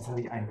 Jetzt habe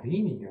ich ein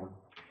weniger.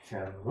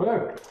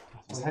 Verrückt.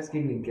 Das heißt,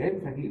 gegen den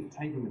gelben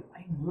verteidige mit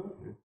einem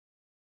Würfel.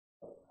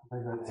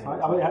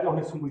 Aber er hat auch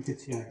nichts zum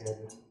Modifizieren.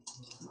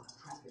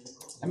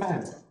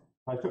 Immerhin.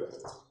 2 Stück.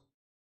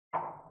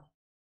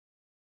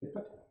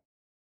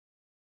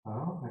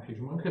 Ja, dann kriege ich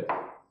schon mal einen Crit.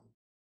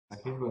 Dann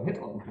kriegen wir einen Hit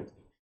und einen Crit.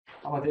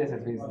 Aber der ist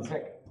jetzt wenigstens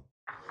weg.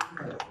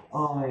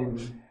 Ein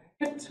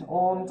Hit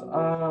und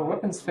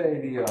Weapons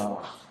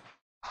Failure.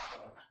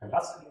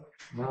 Was?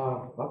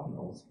 Na,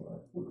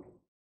 Waffenausfall.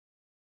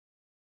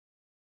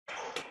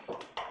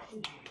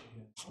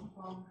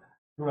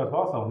 So, das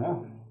war's auch,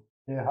 ne?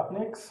 Der hat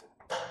nichts.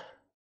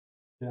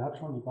 Der hat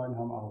schon, die beiden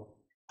haben auch.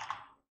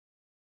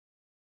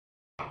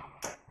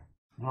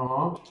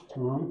 Ja.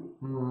 Mhm.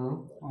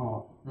 Mhm.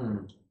 Oh.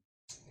 Hm.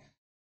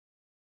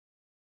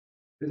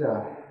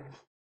 Bitte.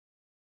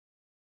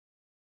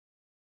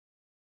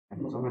 Ich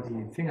muss aber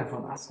die Finger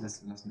von Ast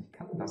lassen. Ich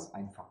kann das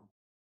einfach.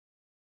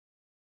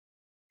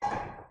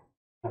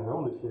 Das ist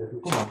auch nicht viel.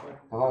 Guck mal,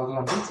 da war so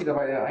ein Winzig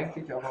dabei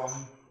eigentlich, aber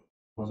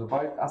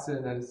sobald Asse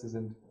in der Liste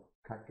sind,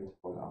 kackt es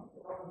voll ab.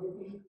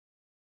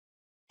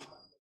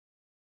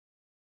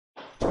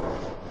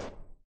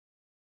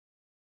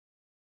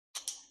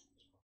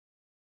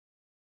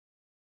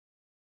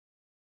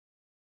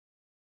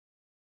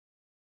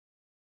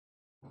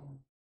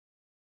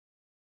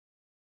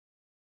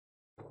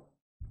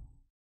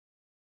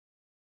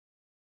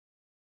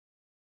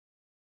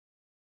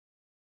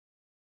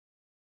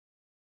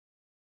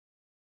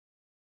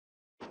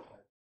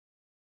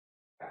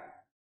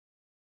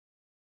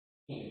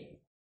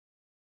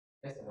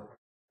 Das ist aber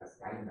das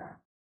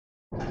Geile.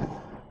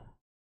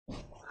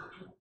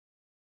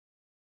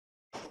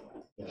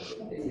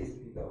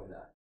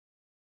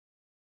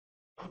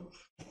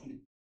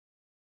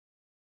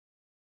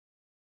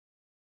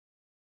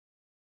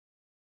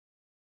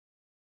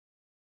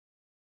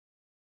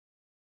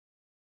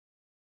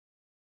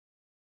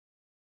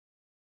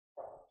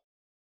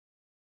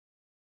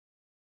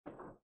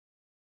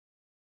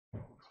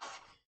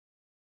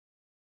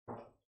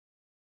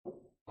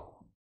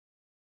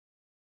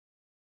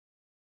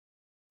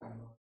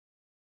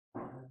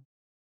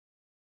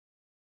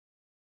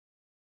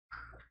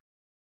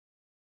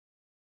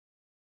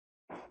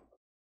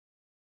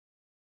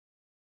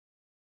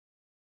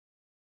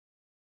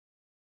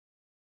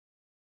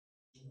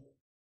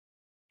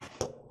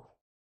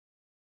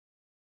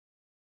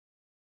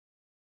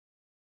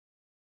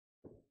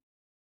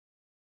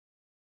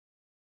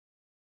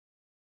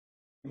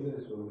 Das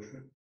ist so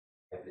bestimmt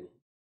fertig.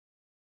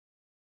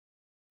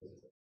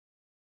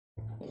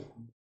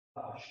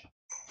 Arsch.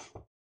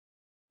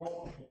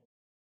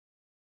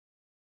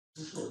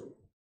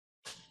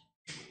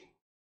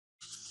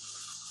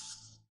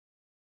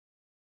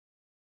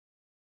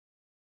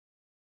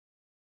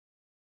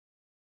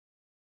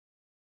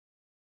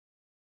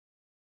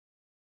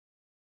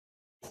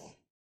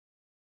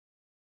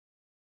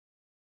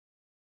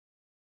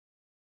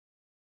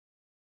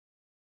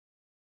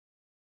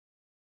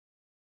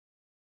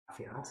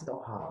 Kaffeearzt sind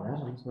auch hart, ne?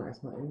 Da muss man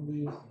erstmal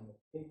irgendwie.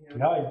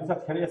 Ja, wie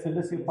gesagt, ich hatte erst eine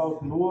Liste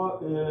gebaut,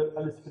 nur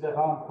alles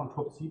Veteranen von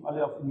Top 7,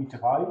 alle auf Indie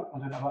 3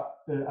 und dann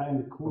aber einen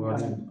mit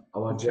Code.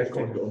 Aber Jack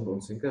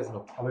und Sinker sind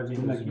noch. Aber die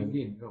müssen Energie.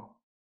 gehen, ja.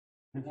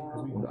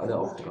 Und alle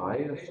auf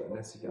 3, das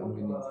lässt sich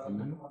angenehm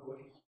fliegen.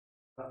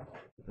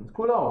 Sieht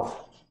cool aus.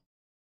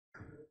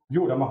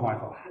 Jo, dann machen wir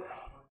einfach.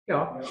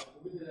 Ja.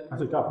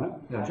 Also ich darf,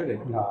 ne? Ja, natürlich.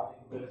 Ja.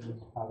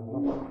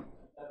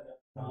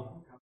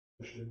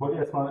 Ich wollte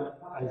erstmal,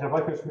 da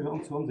war ich schon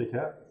wieder zu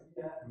unsicher.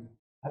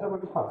 Hat aber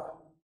gepasst.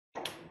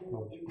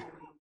 Glaube ich.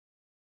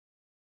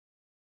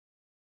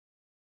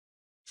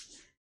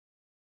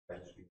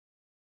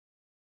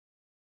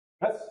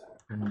 Was?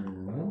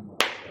 Mhm.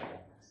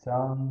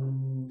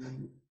 Dann.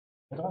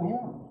 Wer dran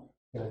hier?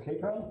 Der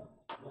Caterer?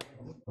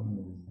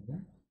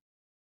 Mhm.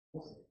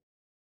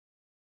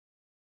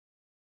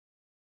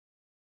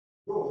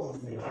 So, das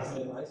ist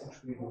der meisten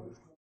Spiele.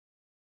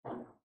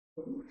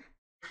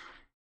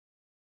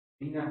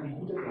 Die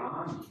gute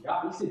Plan.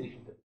 Ja, ich sehe die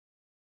gute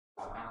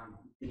Plan.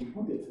 Die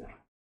gute Plan.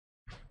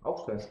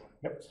 Auch Stress.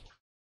 Ja.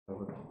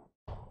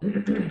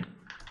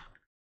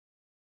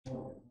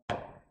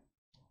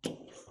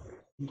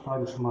 Die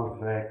beiden schon mal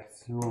weg.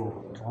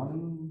 So,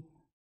 dann.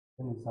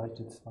 Jetzt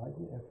Seite 2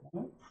 hier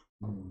öffnen.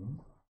 Mhm.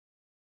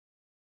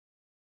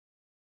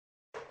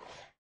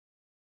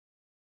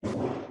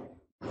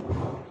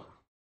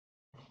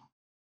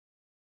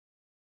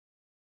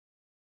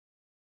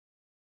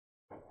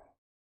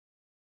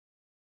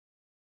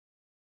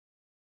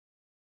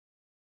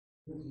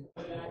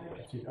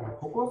 Jetzt ziehe ich einen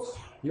Fokus.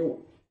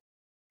 Jo.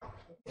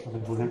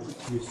 Also, wo nimmt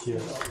es hier?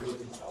 Ist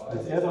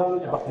er dran?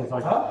 Er macht den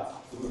Seite.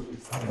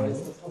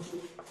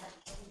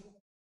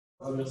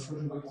 Aber das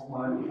zwischendurch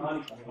mal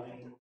Mechanik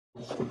rein.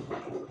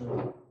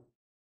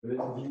 Will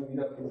jetzt nicht immer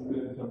wieder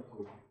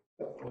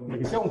Da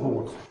gibt es ja auch einen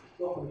Fokus.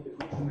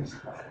 Habe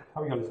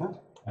ich alles,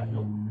 ne?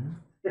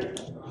 Mhm.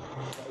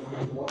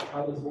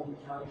 Alles so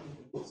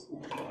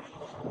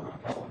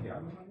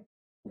ja.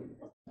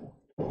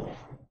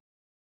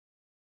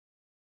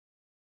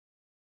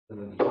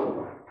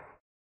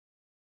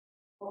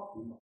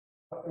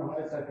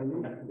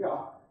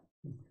 Ja.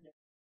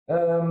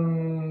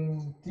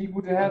 Die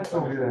gute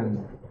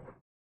Herzogin.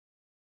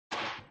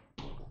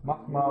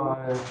 Macht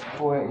mal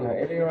vorher ihr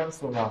Alliance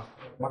so nach.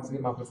 Magst du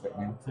die mal kurz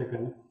wegnehmen? Sehr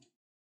gerne.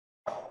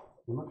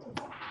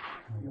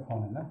 Hier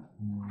vorne, ne?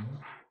 Mhm.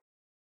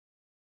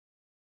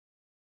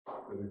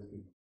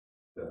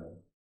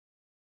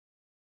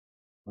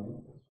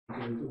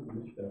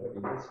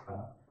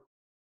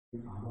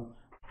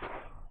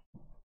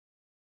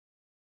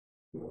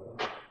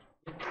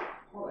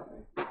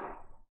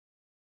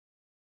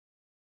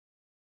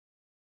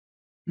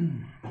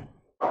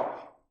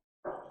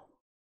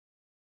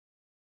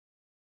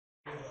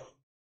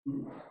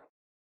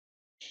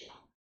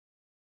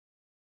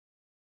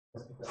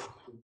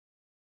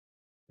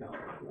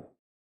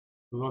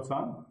 Du sollst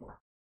sagen?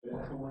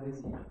 Dann kommen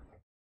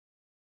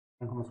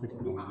wir es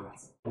richtig machen.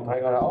 3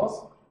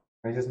 geradeaus.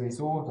 Wenn ich das nicht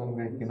so, dann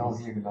wäre ich genau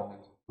hier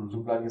gelandet. Und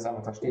so bleibe ich jetzt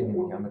einfach da stehen,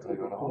 nehme ich an mit 3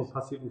 geradeaus. Das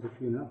passiert nicht so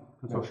viel, ne?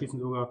 Kannst auch schießen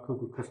sogar,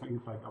 kriegst du ihn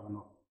vielleicht aber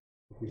noch.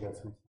 Wie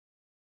jetzt nicht.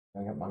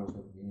 Ja, ich habe alles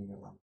mit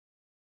weniger.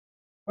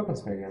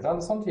 Weaponsfailure.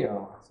 Dann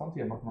Sontier.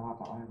 Sontier macht eine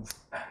harte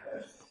 1.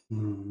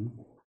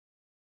 Mhm.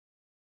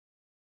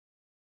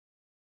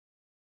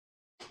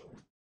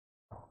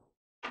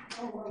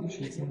 Die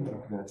schießen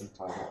rückwärts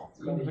Teile auf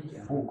ihn mit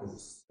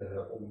Fokus.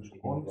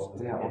 Und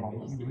der auch noch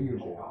einen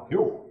Reroll.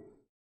 Jo!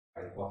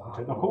 Der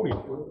hat noch Kobi. Der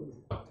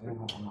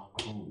hat auch noch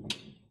Kobi.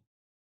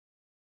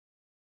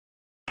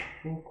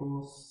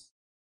 Fokus.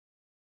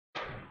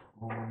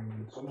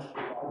 Und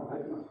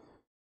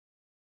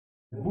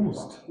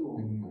Boost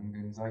in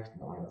den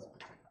seichten 1.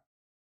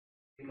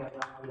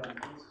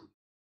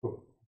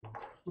 So.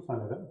 Wo ist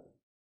einer denn?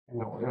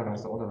 Ja, da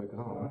ist der Unterweg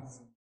dran.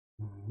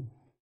 Mhm.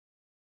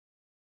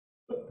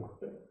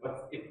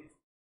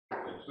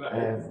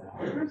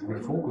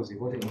 Fokus, ich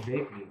wollte den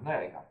Weg nehmen.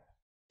 Naja, egal.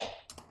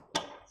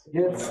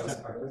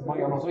 Jetzt mache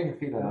ich auch noch solche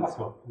Fehler.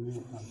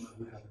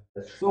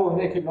 So, und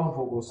der kriegt noch einen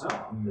Fokus.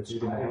 Jetzt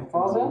wieder in der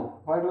Endphase,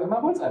 weil du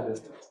immer Bullseye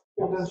bist.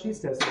 Und dann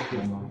schießt der es auf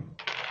jeden Fall.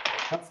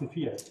 Katzen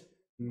 4.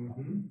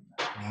 Mhm.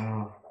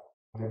 Ja.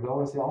 Der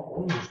Blaue ist ja auch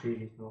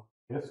unbeschädigt noch.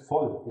 Der ist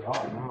voll. Ja,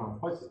 Ja.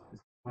 freut sich.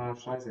 Ah,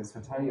 scheiße, jetzt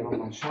verteidige ich aber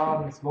meinen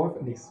Schaden. Es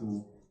läuft nicht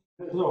so.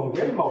 Das ist auch ein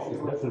Gelb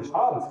aufschießen, das ist ein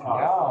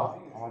Schadenskarte. Ja,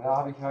 aber da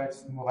habe ich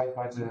halt nur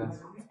Reichweite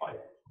 2.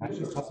 Nein,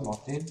 schießt trotzdem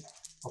auf den.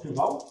 Auf den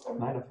Blau?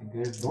 Nein, auf den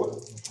gelben.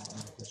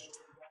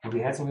 Und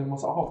die Herzogin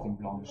muss auch auf den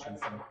blauen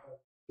schießen.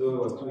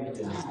 So, was tue ich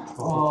denn?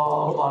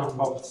 Oh, Mann.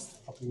 Mann.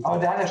 Aber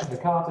der hat ja schon eine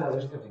Karte, also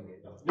schießt auf den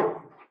gelben.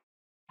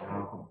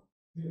 Ja, komm.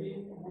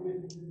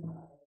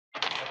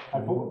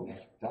 Ein Punkt.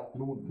 Das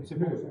lohnt sich.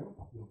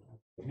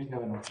 Ich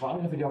habe noch 2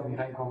 Angriffe, die auf mich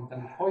reinkommen.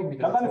 Dann freue ich mich.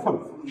 Dann eine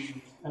 5.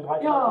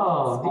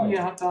 Ja,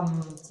 die hat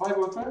dann 2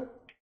 Würfel.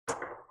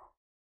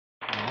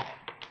 Ja.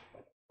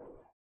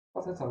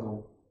 Was ist dann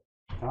so?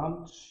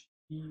 Dann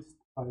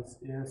schießt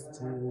als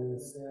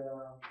erstes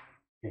der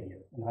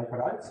hier. In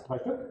Reichweite 1, 3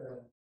 Stück.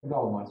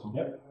 Genau, meinst du?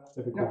 Ja,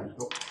 der bekommt.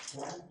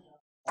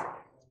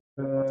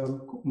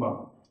 Guck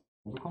mal.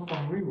 Du bekommst auch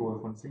einen Reroll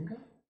von Zinke.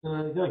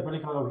 Ja, ich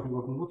überlege gerade, ob ich den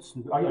überhaupt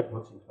nutzen will. Ah ja, ich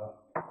nutze ihn, klar.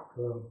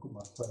 Guck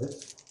mal, 2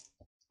 Hits.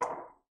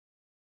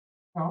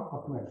 Ja,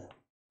 ach Mensch.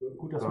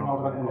 Gut, dass wir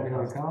genau dran Habe ich noch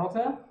eine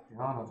Karte?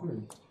 Ja,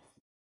 natürlich.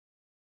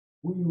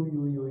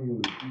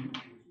 Uiuiuiui.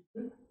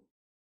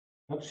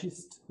 Dann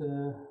schießt.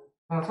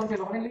 Das kommt ja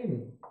noch ein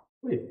Leben.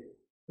 Ui.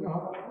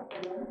 Ja.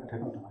 Der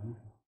kommt rein.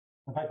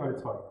 Dann Reichweite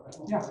 2.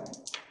 Ja.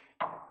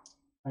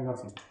 Ein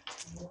ganzen.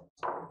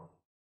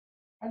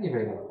 Ein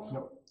Evader.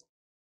 Ja.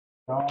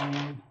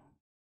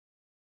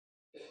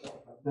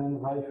 Dann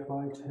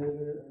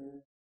Reichweite.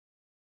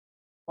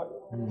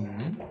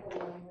 Mhm.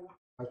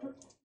 3 Stück.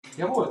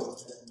 Jawohl.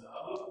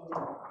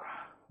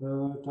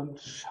 Dann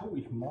schaue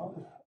ich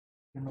mal.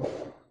 Genau.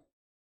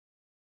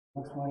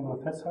 Magst du mal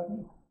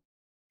festhalten?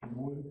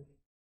 Jawohl.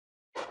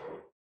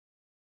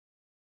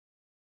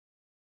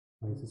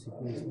 Jetzt ist die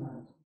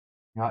nächste.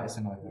 Ja, ist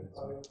in Ordnung.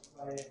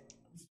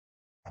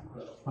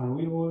 Ein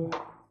Reroll.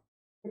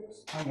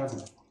 Ein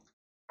Ganzen.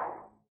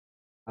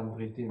 Dann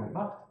drehe ich den mit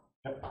Macht.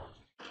 Ja.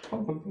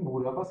 Vom 5.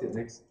 Bruder passiert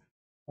nichts.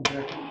 Und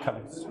der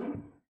kann nichts.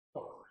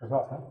 Doch, das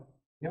war's, ne?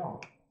 Ja.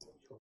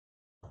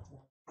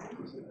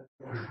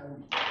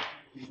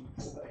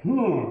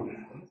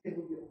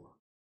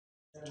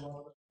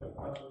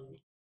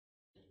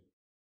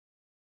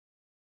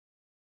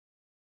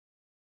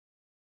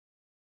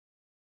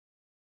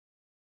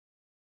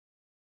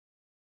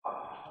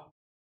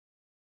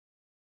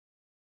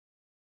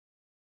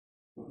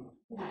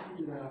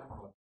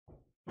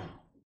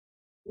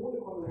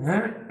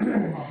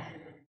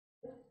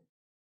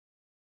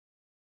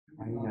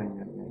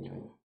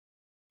 Eieieiei.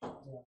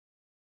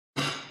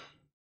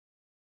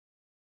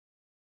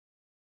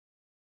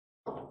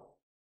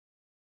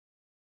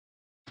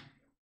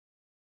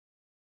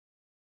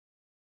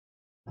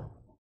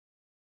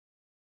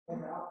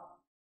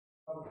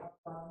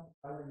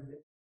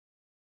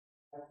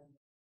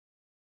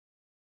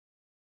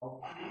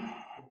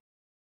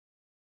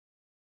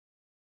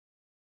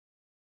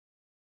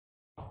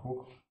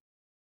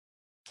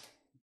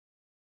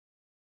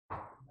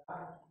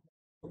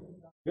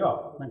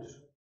 Ja,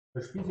 Mensch,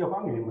 das Spiel ist ja auch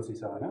angenehm, muss ich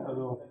sagen. Ne?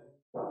 Also,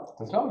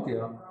 Das glaube ich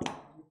dir.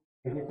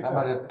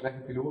 Einmal der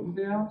gleiche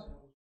Pilotenwert,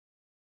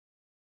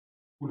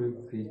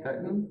 coole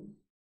Fähigkeiten,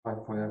 2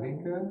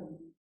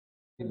 Feuerwinkel,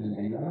 viele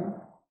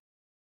Leben.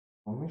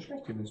 Und nicht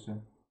schlecht die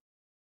Liste.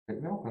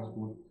 Gefällt mir auch ganz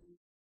gut.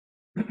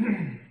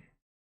 und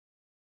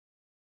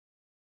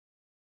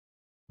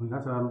du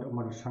hast ja damit auch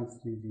mal die Chance,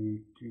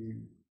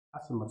 die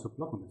Masse mal zu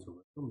blocken mit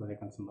sowas, bei der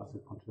ganzen Masse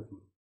von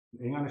Schiffen.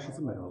 Irgendeiner schießt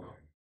immer drauf.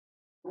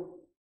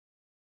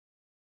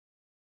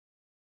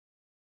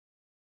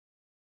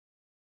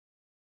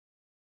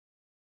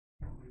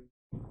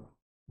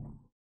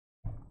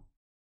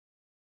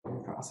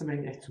 Für Asse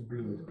bin ich echt zu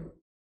blöd.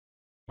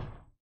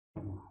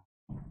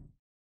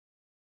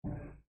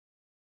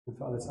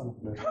 Für alles andere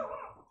blöd.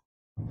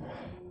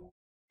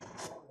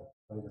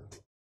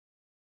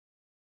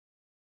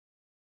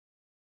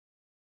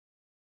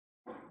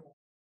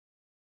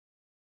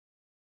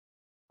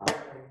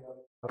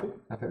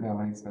 Da fällt mir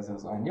aber nichts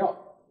Besseres ein.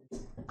 Ja.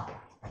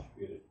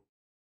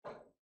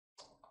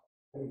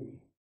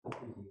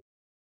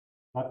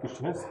 Hat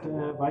gestresst,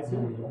 weiß ich.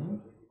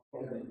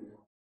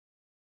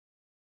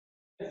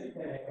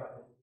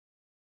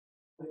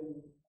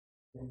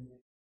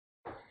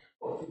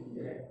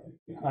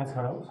 Eins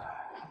raus.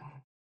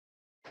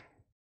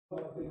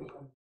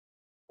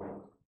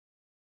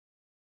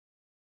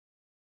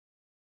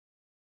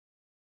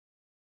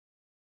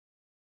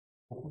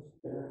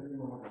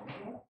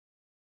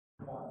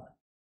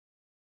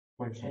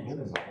 Wollte ich schon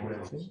eben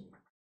sagen.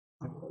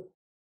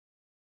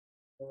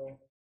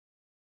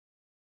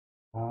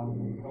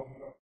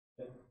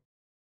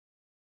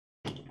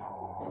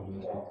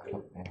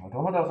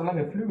 Warum hat er so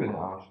lange Flügel, der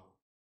Arsch?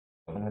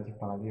 Relativ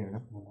parallel,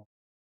 ne?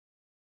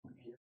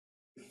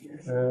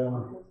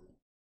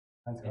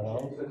 Eins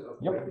raus.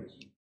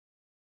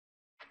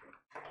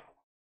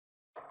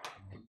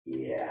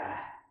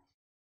 Ja.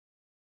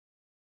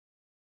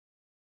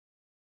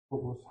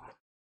 Fokus.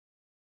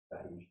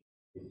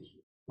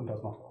 Und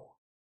das macht auch.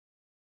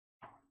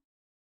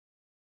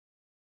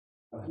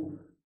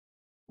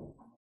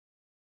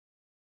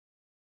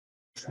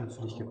 Schön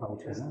für dich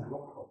gebaut hier, ne?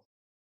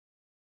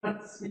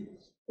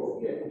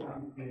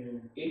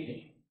 Geht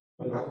nicht.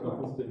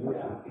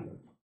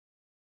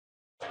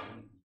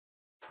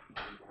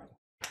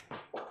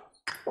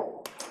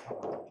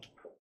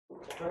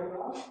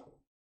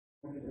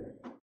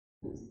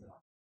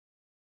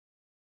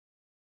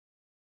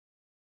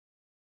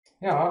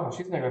 Ja, da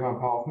schießen ja gleich mal ein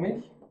paar auf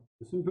mich.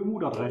 Das ist ein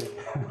Bermuda-Dreieck.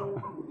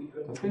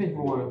 Das bin ich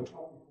wohl.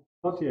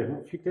 Dort hier,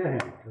 wo fliegt der hin?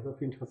 Das ist auch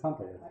viel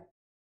interessanter jetzt.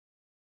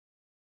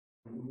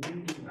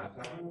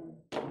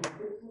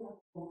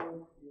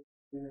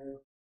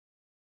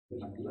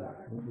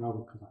 Genau,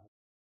 gut gesagt.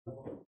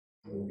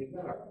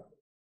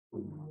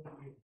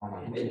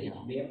 Wenn ich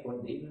mehr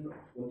von denen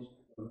und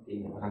von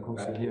denen. Dann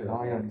kommst du hier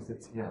rein und ich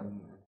sitze hier an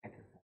der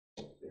Ecke.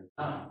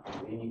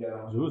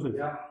 Weniger. So ist es.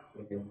 Ja,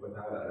 mit dem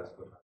Portal als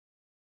Portal.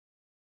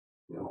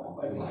 Ja,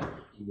 weil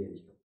die hier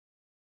nicht.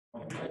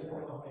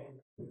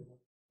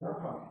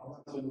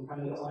 Also du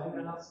kannst das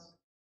einlassen.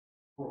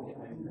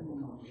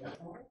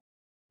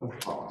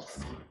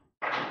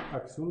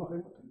 Aktion noch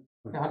irgendwas?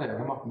 Ja, hat er ja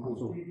gemacht, ein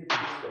Buch.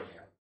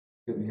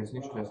 Wird mich jetzt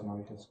nicht stressen,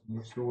 habe ich das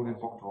nicht so den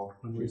Bock drauf.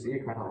 Ich ist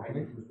eh keiner auf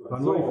mich. War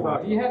nur die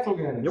Frage. Die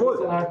Herzogin.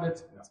 Jawohl. Dann halt mit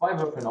 2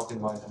 Würfeln auf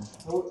den Weißen.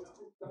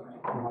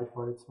 Dann habe ich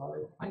vorher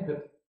 2. Ein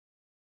Crit.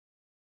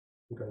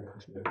 Gut, dann krieg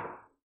ich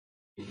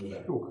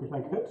so, krieg ich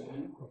ein Crit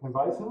auf den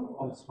Weißen.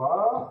 Und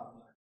zwar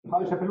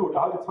falscher Pilot.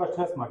 Er hatte 2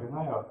 Stressmarken.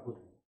 Naja, gut.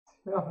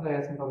 Ja, hat er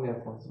jetzt ein paar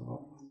mehr von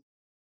so.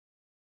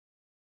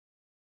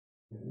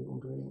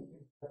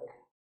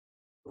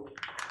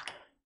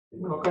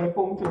 Noch keine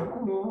Punkte.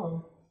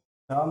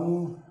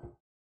 Dann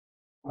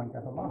fang ich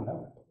einfach mal an,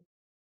 ne?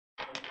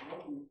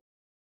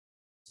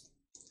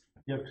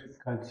 Ihr habt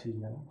kein Ziel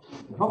mehr. Ne?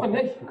 Ich hoffe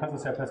nicht. Du kannst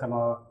es ja besser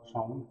mal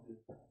schauen.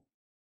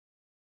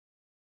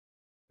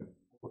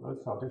 Gut, alles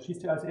klar. Der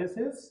schießt dir als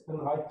erstes in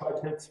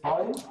Reichweite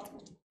 2.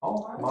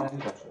 Auch mein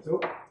Niederschuss. So,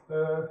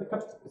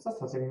 Ist das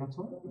tatsächlich noch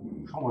so?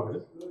 schau mal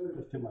bitte.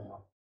 Das stimmt mal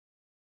ja.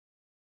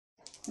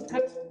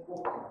 Crit.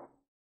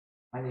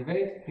 Eine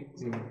Welt kriegt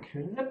sie einen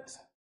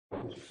Crit.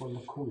 Ich wollte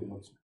noch Kohle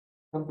nutzen.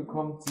 Dann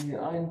bekommt sie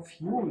ein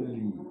Fuel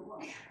Leak.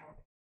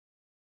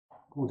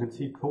 Gut, dann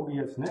zieht Cody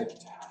jetzt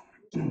nicht.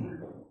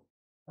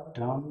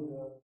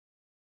 Dann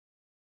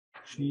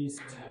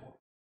schießt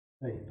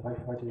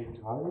Reichweite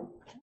 3.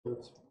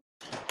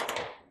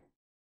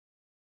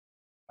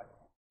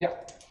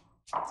 Ja.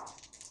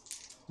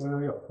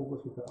 Ja,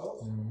 Fokus wieder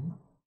aus. Mhm.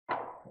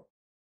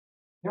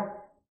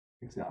 Ja.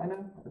 Kriegst du eine,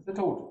 dann ist er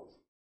tot.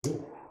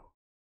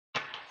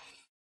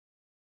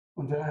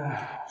 Und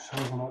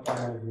schauen wir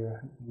mal hier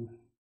hinten.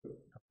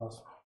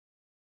 Was?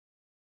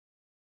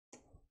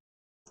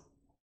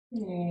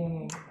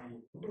 Nee.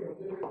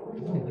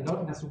 die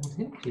Leute das so gut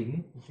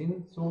hinkriegen, mit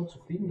denen so zu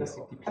fliegen, dass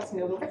die platzen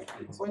ja so weg.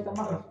 Was soll ich da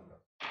machen?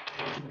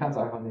 Ich kann es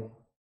einfach nicht.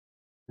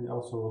 Ich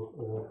auch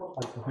so,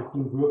 als auf den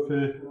grünen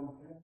Würfel.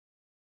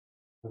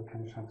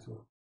 Keine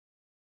Chance.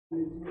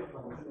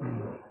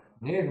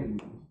 Nee,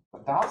 du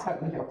darfst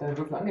halt nicht auf deine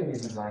Würfel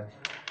angewiesen sein.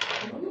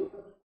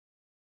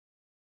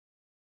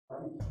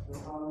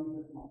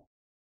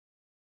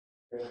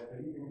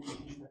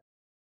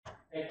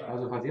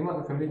 Also falls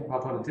jemand für mich ein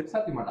paar tolle Tipps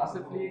hat, wie man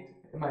Asse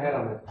fliegt, immer her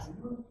damit.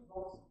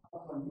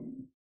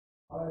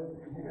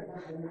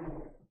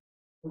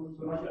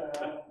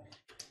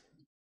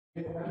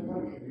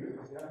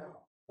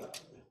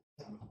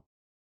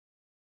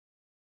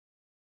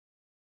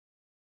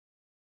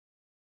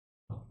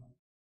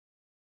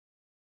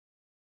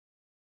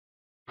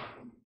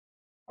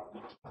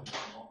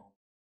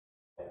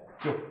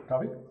 Jo,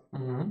 David?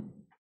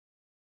 Mhm.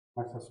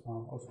 Magst du das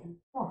mal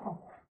ausgehen? Aha.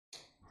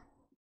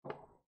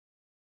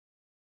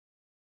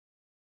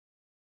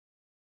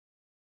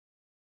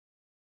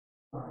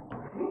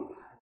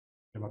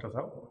 Wer macht das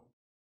auch?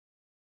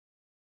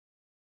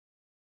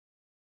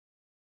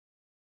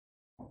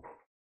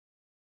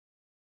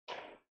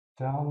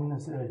 Dann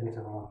ist er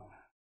wieder da.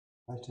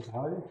 Leichte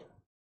 3.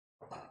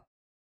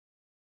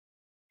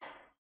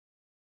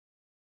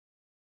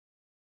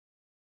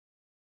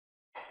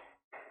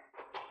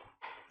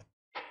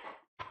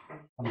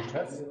 Am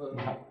Stress?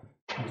 Ja.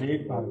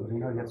 Den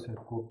habe ich jetzt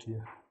geguckt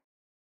hier.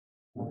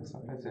 Das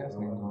hat jetzt erst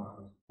nicht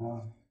so.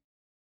 Ja.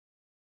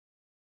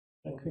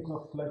 Dann kriegt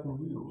noch vielleicht ein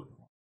Video.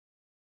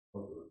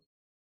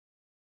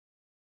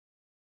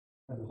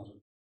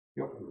 Also,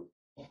 Ja.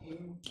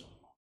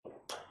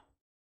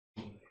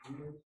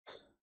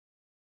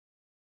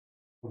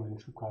 oder den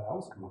Schub gerade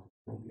ausgemacht,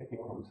 wenn die Ecke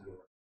kommt.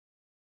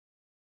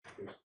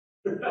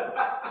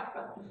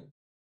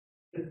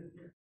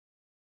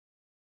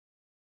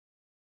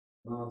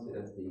 Machen wir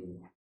zuerst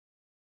den.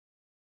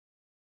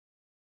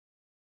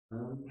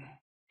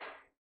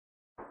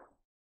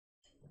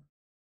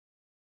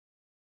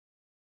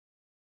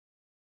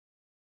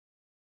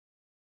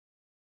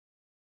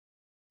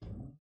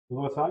 So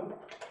soll es sein?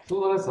 So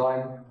soll es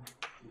sein.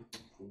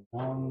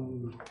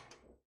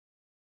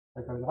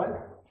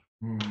 LKW3.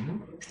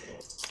 Mhm.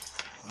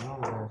 Ja,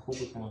 der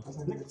Fokus ist ja noch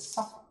besser.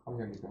 Zack, hab ich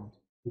ja nicht gehabt.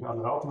 Und der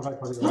andere auch eine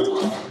Reichweite 3.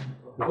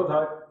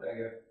 Gesundheit.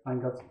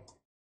 Ein Gatz.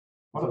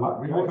 Warte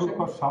mal, ich muss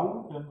mal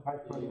schauen. Dann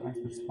Reichweite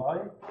 1 bis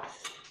 2.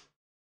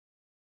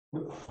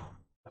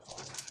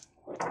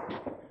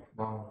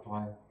 Ja,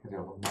 3. Hätte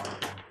ja auch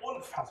mal.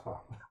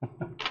 Unfassbar.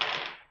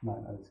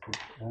 Nein, alles gut.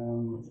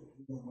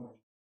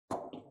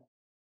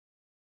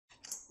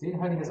 Den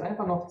halte ich jetzt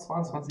einfach noch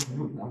 22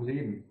 Minuten am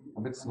Leben,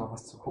 damit es noch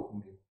was zu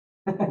gucken gibt.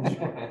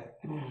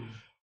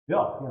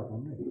 Ja,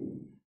 warum nicht?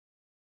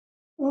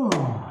 Oh.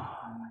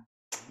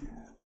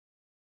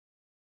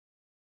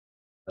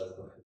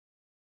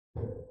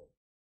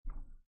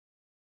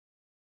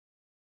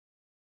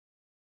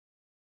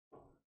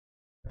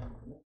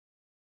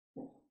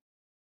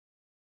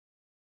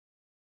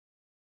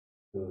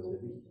 Das ist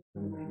ja wichtig,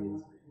 wenn wir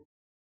jetzt.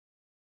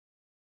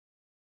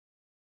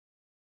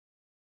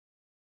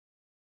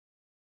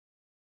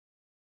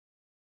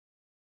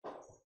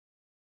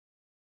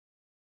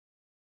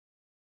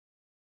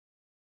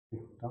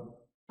 Dann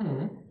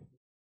Mhm.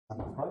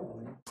 Hand frei.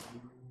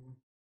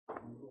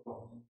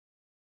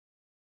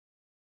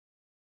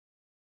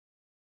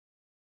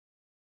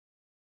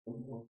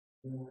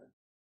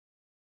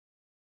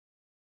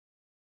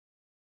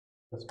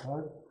 Das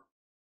bleibt.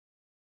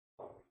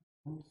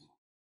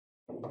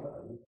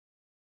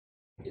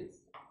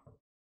 Jetzt.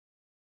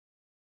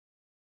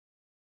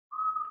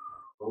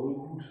 Oh,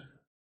 gut.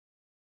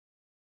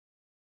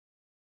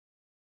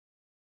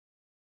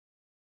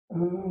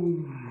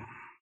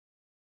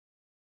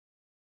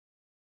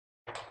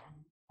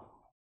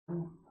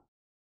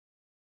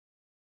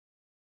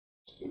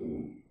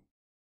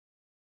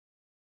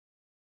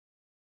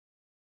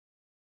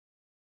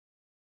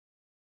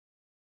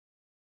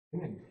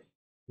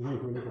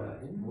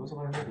 Wo ist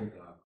aber der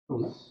Mittel? So,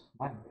 ne?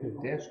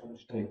 Nein, der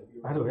Strich.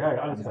 Also, ja,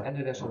 alles Das klar.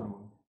 Ende der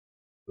Schablone.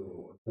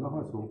 So, Dann machen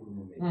wir es so.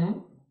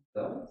 Mhm.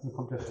 das. Dann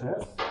kommt der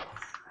Stress.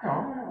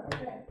 Ja,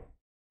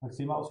 Magst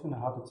du mal ausführen?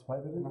 Eine harte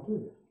 2 bitte?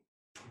 natürlich.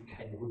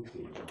 Keine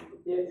Rückweg.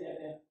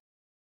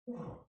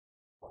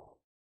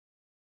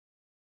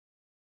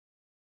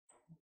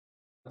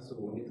 Achso,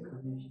 und jetzt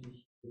kann ich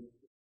nicht. In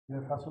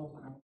der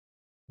Fassung.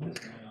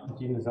 Mit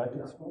jeder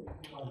Seite 2.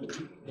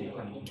 Nee,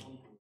 kann ich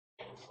nicht.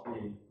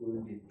 Nee,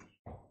 Polen geht nicht.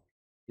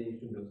 Nee,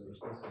 stimmt, das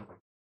ist richtig.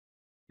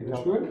 Geht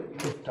das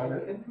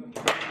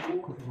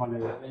schön? Guck mal,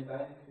 Wenn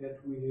deine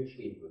Kreatur hier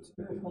stehen würde,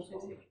 dann würde ich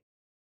jetzt hier.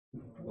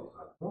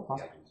 Ja,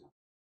 passt.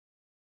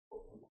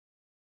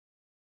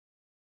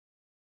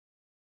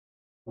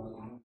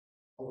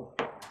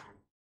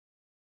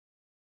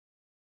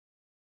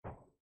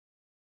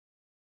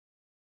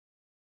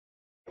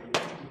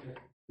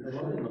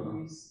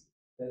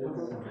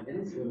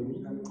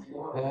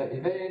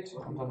 Evade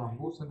und dann noch ein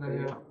Boost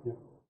hinterher. Ja.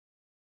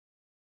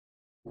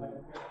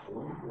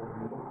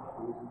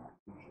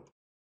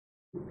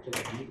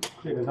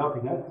 Okay, dann darf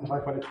ich, ne?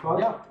 Dann bei den Spaß.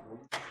 Ja.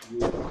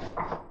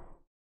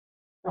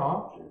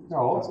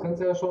 Ja, das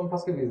könnte ja schon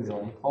fast gewesen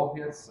sein. Ich brauche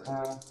jetzt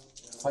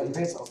 2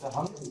 Events auf der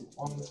Hand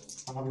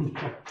und dann habe ich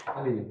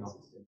erledigt noch.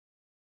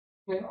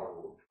 Okay.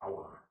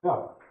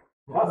 Ja.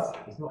 Krass.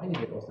 Das ist nur ein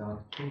Event aus der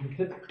Hand. Ich bin ein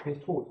Crit, bin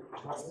ich tot.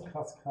 Krass,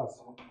 krass,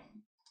 krass.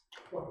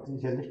 Hätte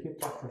ich ja nicht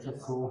gedacht, dass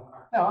das so.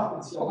 Ja,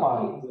 guck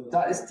mal,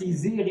 da ist die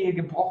Serie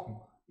gebrochen.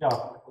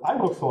 Ja,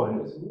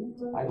 eindrucksvoll.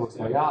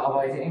 Eindrucksvoll, ja,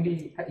 aber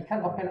irgendwie, ich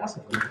kann auch keine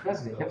Asse kriegen. Ich weiß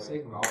es nicht,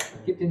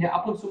 ich gebe den ja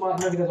ab und zu mal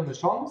immer wieder so eine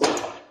Chance,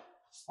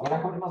 aber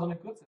dann kommt immer so eine Kürze.